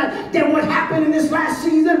you tonight that what happened in this last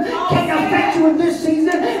season can't affect you in this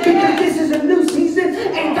season because this is a new season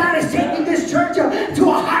and God is taking this church to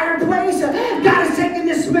a higher place. God is taking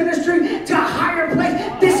this ministry to a higher place.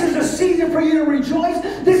 This is a season for you to rejoice.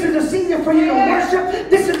 This is a season for you to worship.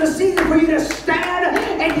 This is a season for you to stand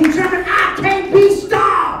and determine I can't be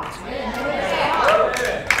stopped.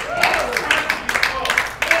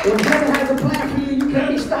 When heaven has a plan for you, you can't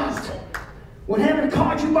be stopped. When heaven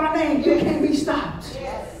called you by name, you can't be stopped.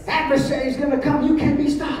 Adversary's going to come, you can't be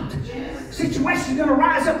stopped. Situation's going to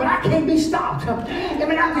rise up, but I can't be stopped. I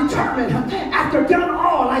mean, I'm determined. After done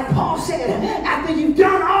all, like Paul said, after you've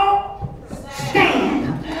done all,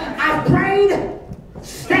 stand. I've prayed,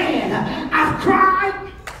 stand. I've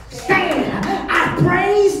cried, stand. I've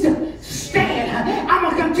praised, stand. I'm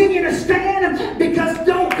going to continue to stand because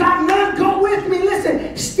don't God none go with me.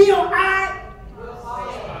 Listen, still I.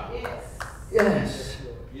 Yes.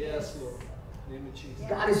 Yes, Lord. Name of Jesus.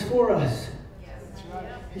 God is for us.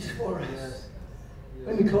 He's for us.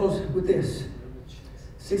 Let me close with this.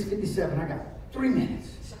 6:57. I got 3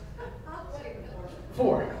 minutes.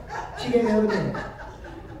 4. She gave me another minute.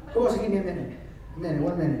 Who else gave me a minute?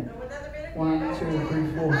 1 minute. 1, 2, 3,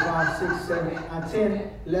 4, 5, 6, 7, 8,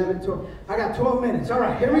 10, 11, 12. I got 12 minutes. All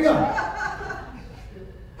right, here we go.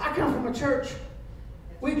 I come from a church.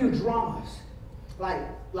 We do dramas, like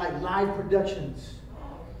live productions.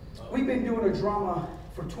 We've been doing a drama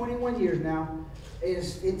for 21 years now.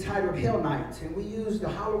 It's entitled Hell Nights, and we use the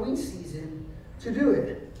Halloween season to do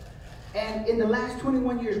it. And in the last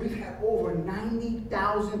 21 years, we've had over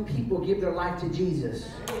 90,000 people give their life to Jesus.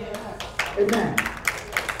 Amen.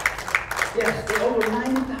 Yes, over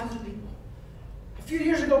 90,000 people. A few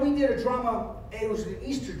years ago, we did a drama. It was an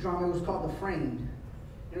Easter drama. It was called The Framed.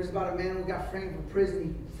 It was about a man who got framed from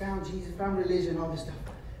prison. He found Jesus, found religion, all this stuff.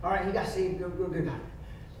 All right, he got saved. Good God.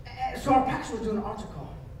 So our pastor was doing an altar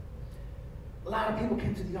call. A lot of people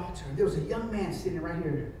came to the altar. There was a young man sitting right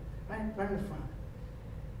here, right in the front.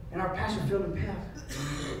 And our pastor felt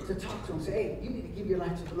impelled to talk to him. Say, hey, you need to give your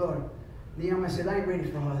life to the Lord. And the young man said, I ain't ready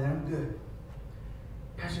for all that. I'm good.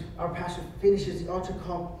 Our pastor finishes the altar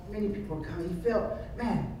call. Many people are coming. He felt,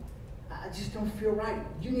 man, I just don't feel right.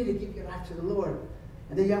 You need to give your life to the Lord.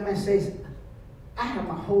 And the young man says, I have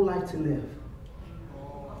my whole life to live.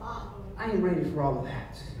 I ain't ready for all of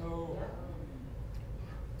that.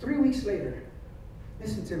 3 weeks later,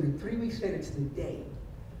 listen to me, 3 weeks later to the day,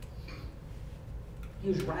 he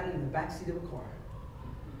was riding in the backseat of a car.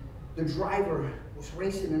 The driver was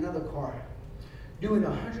racing another car, doing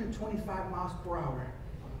 125 miles per hour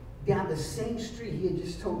down the same street he had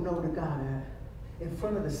just told no to God at, in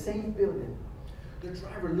front of the same building. The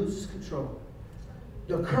driver loses control.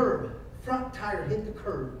 The curb, front tire hit the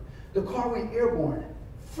curb. The car went airborne,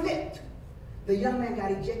 flipped. The young man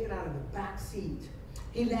got ejected out of the back seat.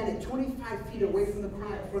 He landed 25 feet away from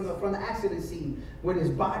the accident scene with his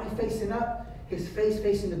body facing up, his face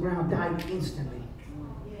facing the ground, died instantly.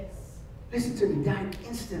 listen to me, died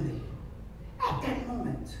instantly. At that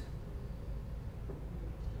moment.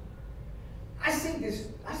 I say this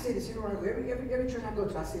every church I go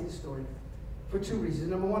to, I say this story. For two reasons.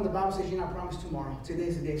 Number one, the Bible says you're not promised tomorrow. Today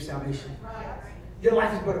is the day of salvation. Your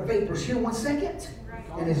life is but a vapor. It's here 1 second,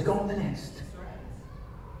 and it's gone the next.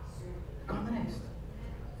 Gone the next.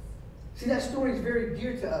 See, that story is very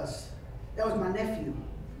dear to us. That was my nephew.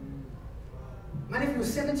 My nephew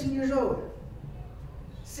was 17 years old.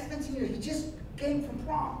 17 years. He just came from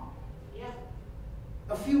prom.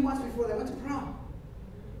 A few months before they went to prom.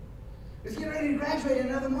 He was getting ready to graduate in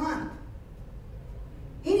another month.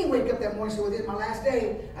 He didn't wake up that morning and say, well, this is my last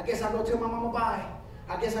day. I guess I'll go tell my mama bye.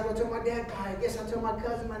 I guess I'll go tell my dad bye. I guess I'll tell my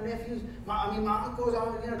cousins, my nephews, my uncles,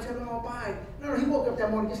 I'll tell them all bye. No, he woke up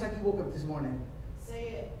that morning just like he woke up this morning. Say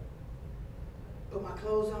it. Put my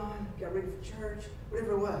clothes on, got ready for church,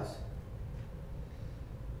 whatever it was.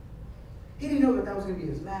 He didn't know that was going to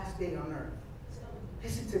be his last day on earth.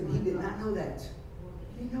 Listen to me, he did not know that.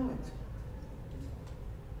 He didn't know it.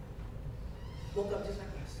 Woke up just like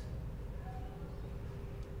us.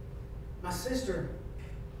 My sister,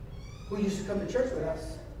 who used to come to church with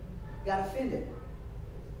us, got offended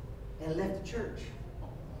and left the church.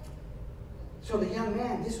 So the young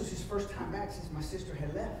man, this was his first time back since my sister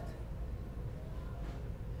had left.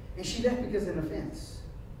 And she left because of an offense.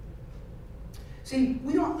 See,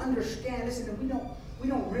 we don't understand, listen, we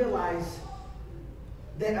don't realize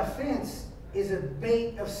that offense is a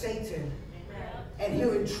bait of Satan. And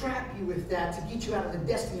he'll entrap you with that to get you out of the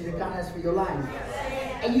destiny that God has for your life.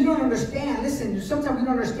 And you don't understand, listen, sometimes you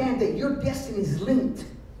don't understand that your destiny is linked.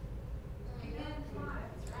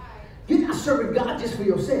 You're not serving God just for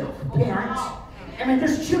yourself, parents. I mean,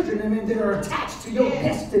 there's children, that are attached to your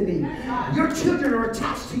destiny. Your children are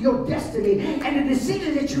attached to your destiny. And the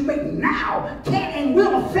decisions that you make now can and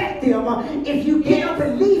will affect them if you get up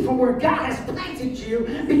and leave from where God has planted you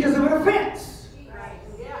because of an offense.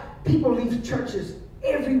 People leave churches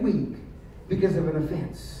every week because of an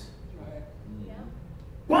offense.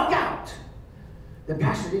 Walk out. The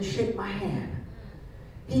pastor didn't shake my hand.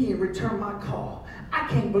 He didn't return my call. I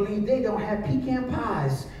can't believe they don't have pecan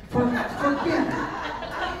pies for dinner.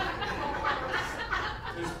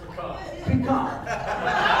 Pecan.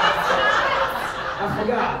 I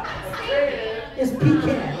forgot. It's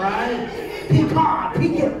pecan, right?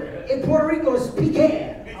 Pecan. In Puerto Rico, it's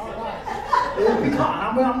pecan. It's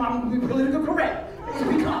pecan. I'm politically correct. It's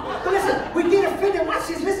pecan. But listen, we get offended. Watch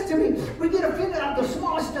this. Listen to me. We get offended at the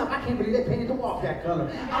smallest stuff. I can't believe they painted the wall that color.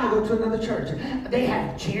 I'm going to go to another church. They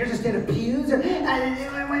have chairs instead of pews. And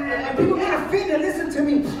people get offended. Listen to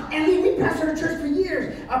me. And we pastored a church for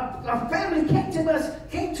years. A family came to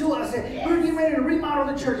us. And we were getting ready to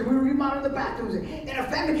remodel the church. And we were remodeling the bathrooms. And a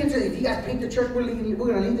family came to us. If you guys paint the church, we're going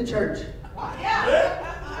to leave the church.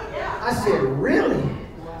 I said, really?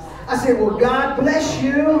 I said, well, God bless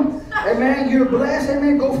you. Amen. You're blessed.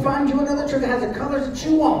 Amen. Go find you another church that has the colors that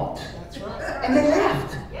you want. And they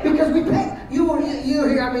left. Because we paid. You're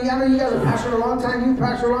here. I mean, I know you guys have pastored a long time.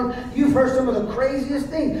 You've heard some of the craziest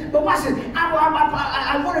things. But watch this.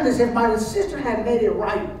 I wonder this. If my sister had made it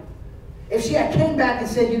right, if she had came back and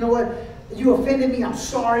said, you know what, you offended me. I'm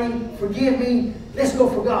sorry. Forgive me. Let's go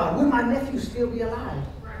for God. Would my nephew still be alive?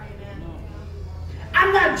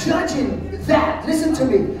 I'm not judging that. Listen to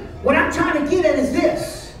me. What I'm trying to get at is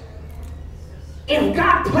this. If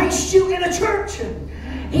God placed you in a church,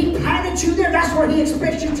 He planted you there, that's where He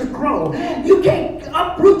expects you to grow. You can't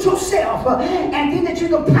uproot yourself and think that you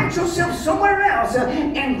can plant yourself somewhere else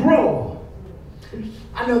and grow.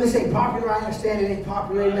 I know this ain't popular. I understand it ain't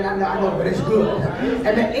popular. Amen. I know, but it's good.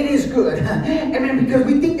 Amen. It is good. Amen. Because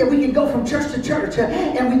we think that we can go from church to church,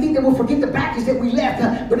 and we think that we'll forget the baggage that we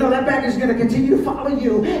left. But no, that baggage is going to continue to follow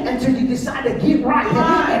you until you decide to get right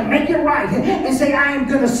and make it right and say, I am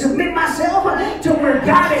going to submit myself to where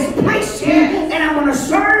God has placed you, and I'm going to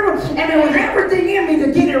serve, and with everything in me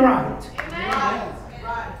to get it right. Amen.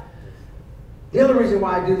 The other reason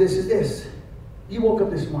why I do this is this. You woke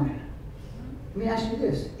up this morning. Let me ask you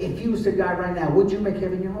this. If you was to die right now, would you make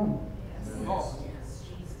heaven your home? Yes.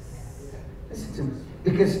 Listen to me.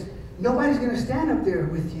 Because nobody's going to stand up there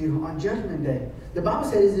with you on Judgment Day. The Bible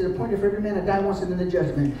says it is appointed for every man to die once and then the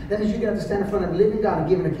judgment. That means you're going to have to stand in front of the living God and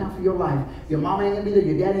give an account for your life. Your mama ain't going to be there.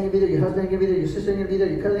 Your dad ain't going to be there. Your husband ain't going to be there. Your sister ain't going to be there.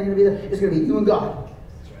 Your cousin ain't going to be there. It's going to be you and God.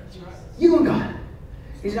 You and God.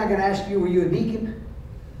 He's not going to ask you, were you a deacon?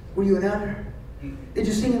 Were you an elder? Did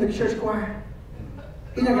you sing in the church choir?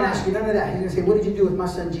 He's not going to ask you none of that. He's going to say, what did you do with my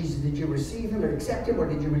son Jesus? Did you receive him or accept him, or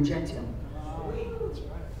did you reject him?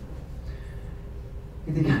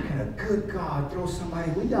 You think, how can a good God throw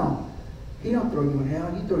somebody? We don't. He don't throw you in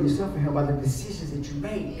hell. You throw yourself in hell by the decisions that you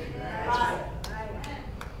make.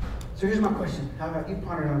 So here's my question. How about you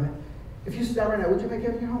ponder on that? If you stop right now, would you make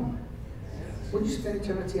heaven your home? Would you spend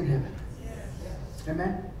eternity in heaven?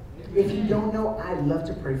 Amen? If you don't know, I'd love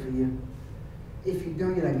to pray for you. If you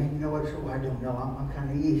don't, you're like, man, you know what? I don't know. I'm kind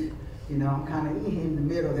of east. You know, I'm kind of in the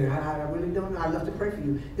middle there. I really don't know. I'd love to pray for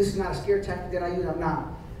you. This is not a scare tactic that I use. I'm not.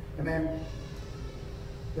 Amen?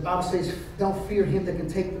 The Bible says, don't fear him that can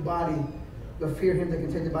take the body, but fear him that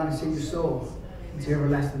can take the body and send your soul into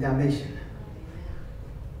everlasting damnation.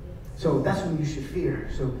 So that's when you should fear.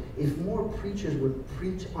 So if more preachers would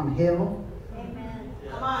preach on hell, amen.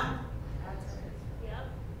 Come on.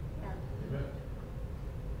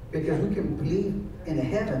 Because we can believe in a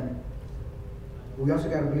heaven, but we also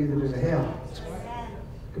got to believe that there's a hell.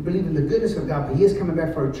 We can believe in the goodness of God, but he is coming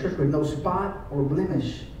back for a church with no spot or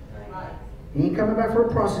blemish. He ain't coming back for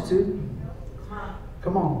a prostitute.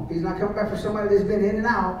 Come on. He's not coming back for somebody that's been in and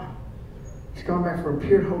out. He's coming back for a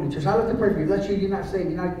pure, holy church. I love to pray for you. Let you're not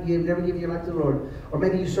saved. You've never given your life to the Lord. Or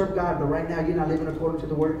maybe you serve God, but right now you're not living according to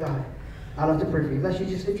the word of God. I love to pray for you. Let you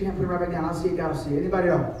just lift your hand, put it right back down. I'll see it. God will see it. Anybody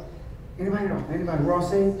else? Anybody else? Anybody? We're all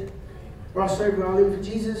saved? We're all saved. We're all living for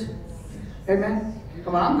Jesus? Amen?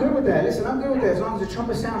 Come on, I'm good with that. Listen, I'm good with that. As long as the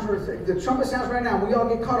trumpet sounds right now, we all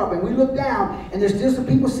get caught up and we look down and there's still some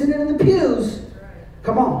people sitting in the pews.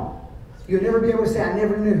 Come on. You'll never be able to say, I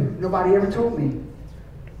never knew. Nobody ever told me.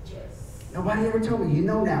 Nobody ever told me. You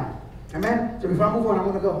know now. Amen? So before I move on, I'm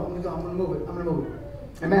going to go. I'm going to move it. I'm going to move it.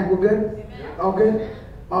 Amen? We're good? Amen. All good?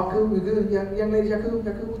 All good? We good? Young ladies, y'all cool?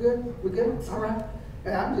 Y'all cool? We good? We good? All right.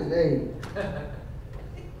 Hey, I'm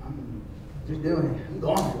just doing it. I'm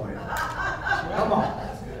going for it. Come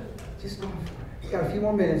on. Just going for it. We've got a few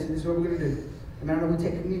more minutes, and this is what we're going to do. And I know we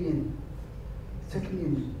take communion. Take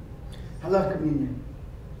communion. I love communion.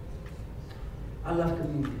 I love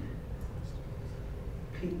communion.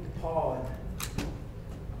 Peter, Paul,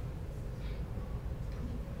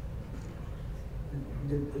 and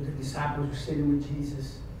the disciples were sitting with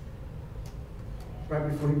Jesus right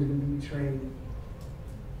before he was going to be betrayed.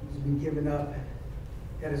 He was being given up.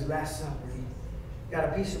 He had his last supper. He got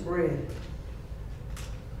a piece of bread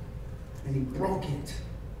and he broke it.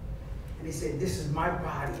 And he said, this is my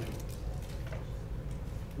body.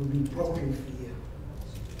 It will be broken for you.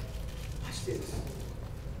 Watch this.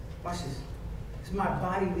 Watch this. It's my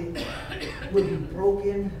body that will be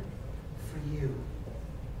broken for you.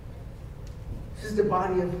 This is the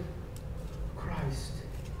body of Christ.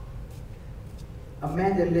 A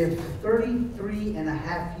man that lived 33 and a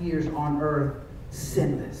half years on earth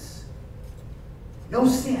sinless. No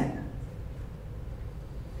sin.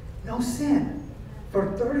 No sin.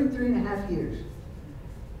 For 33 and a half years.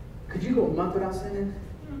 Could you go a month without sinning?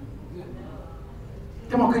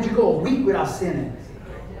 Come on, could you go a week without sinning?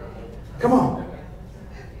 Come on.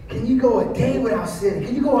 Can you go a day without sinning?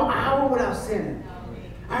 Can you go an hour without sinning?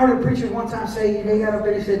 I heard a preacher one time say, he got up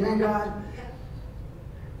there and said, man, God,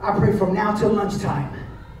 I pray from now till lunchtime.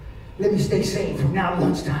 Let me stay saved from now to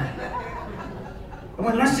lunchtime. And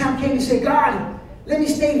when lunchtime came, he said, God, let me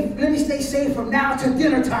stay saved from now to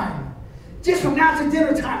dinner time. Just from now to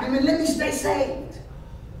dinner time. I mean, let me stay saved.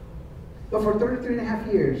 But for 33 and a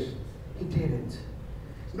half years, he didn't.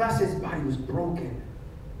 The Bible says his body was broken.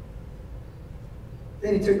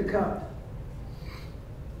 Then he took the cup.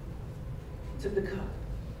 He took the cup.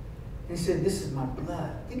 And he said, this is my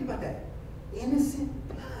blood. Think about that. Innocent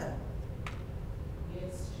blood.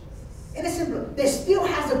 Innocent blood. That still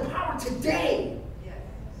has the power today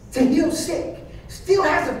to heal sick. Still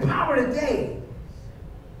has the power today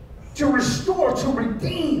to restore, to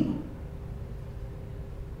redeem.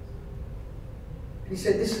 And he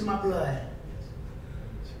said, this is my blood.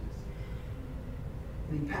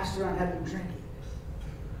 And he passed around having them drink it.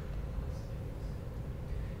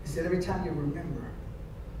 He said, every time you remember,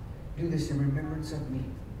 do this in remembrance of me.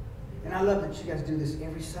 And I love that you guys do this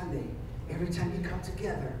every Sunday. Every time you come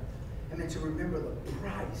together. And then to remember the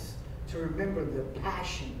price. To remember the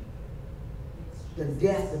passion. The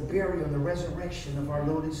death, the burial, and the resurrection of our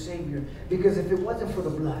Lord and Savior. Because if it wasn't for the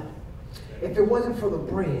blood, if it wasn't for the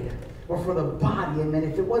bread, or for the body, amen,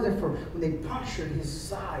 if it wasn't for when they punctured his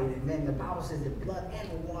side, amen, the Bible says that blood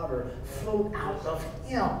and water flowed out of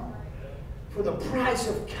him. For the price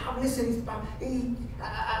of Calvary. Listen,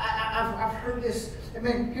 I've heard this. I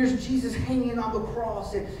mean, here's Jesus hanging on the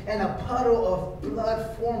cross, and a puddle of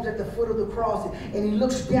blood forms at the foot of the cross. And he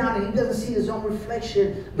looks down, and he doesn't see his own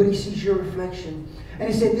reflection, but he sees your reflection.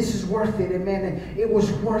 And he said, this is worth it, amen. And it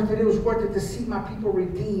was worth it. It was worth it to see my people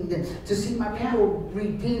redeemed, and to see my people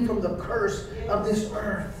redeemed from the curse of this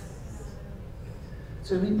earth.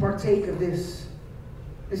 So we partake of this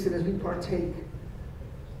Listen, as we partake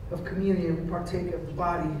of communion, we partake of the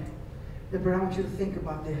body, but I want you to think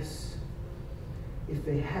about this. If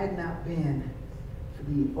it had not been for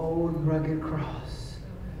the old rugged cross,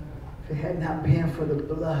 if it had not been for the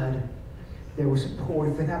blood that was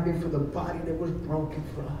poured, if it had not been for the body that was broken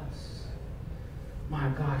for us, my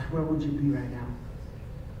gosh, where would you be right now?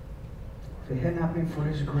 If it had not been for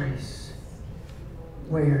His grace,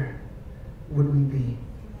 where would we be?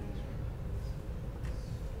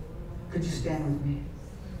 Could you stand with me?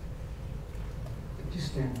 Could you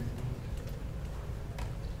stand with me?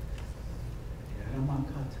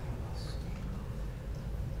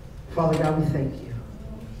 Father God, we thank you.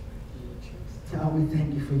 God, we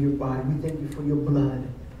thank you for your body. We thank you for your blood.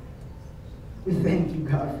 We thank you,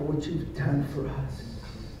 God, for what you've done for us.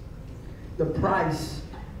 The price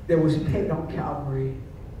that was paid on Calvary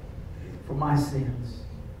for my sins.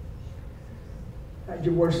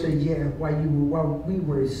 Your word said, yeah, while we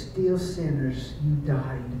were still sinners, you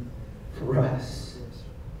died for us.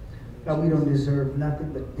 God, we don't deserve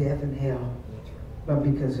nothing but death and hell, but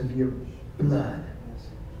because of your blood,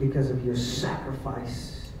 because of your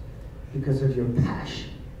sacrifice, because of your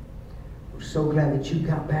passion. We're so glad that you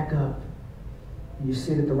got back up and you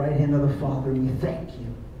sit at the right hand of the Father, and we thank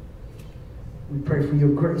you. We pray for your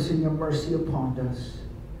grace and your mercy upon us.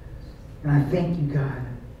 And I thank you, God,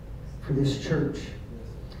 for this church.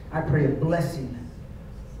 I pray a blessing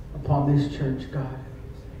upon this church, God.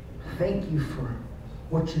 Thank you for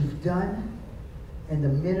what you've done and the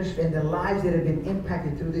ministry and the lives that have been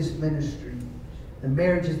impacted through this ministry. The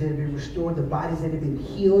marriages that have been restored, the bodies that have been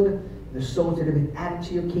healed, the souls that have been added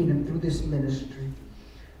to your kingdom through this ministry.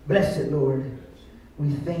 Bless it, Lord.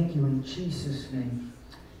 We thank you in Jesus' name.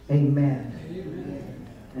 Amen. Amen.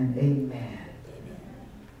 And amen.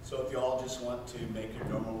 So if you all just want to make your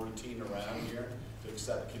normal routine around here to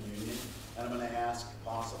accept communion, and I'm going to ask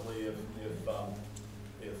possibly if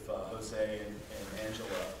Jose and Angela,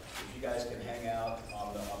 if you guys can hang out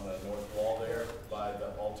on the north wall there by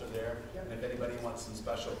the altar there, and if anybody wants some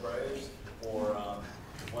special prayers or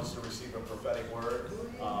wants to receive a prophetic word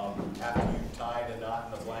after you've tied a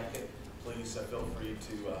knot in the blanket, please feel free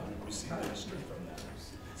to receive ministry from them.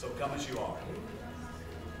 So come as you are.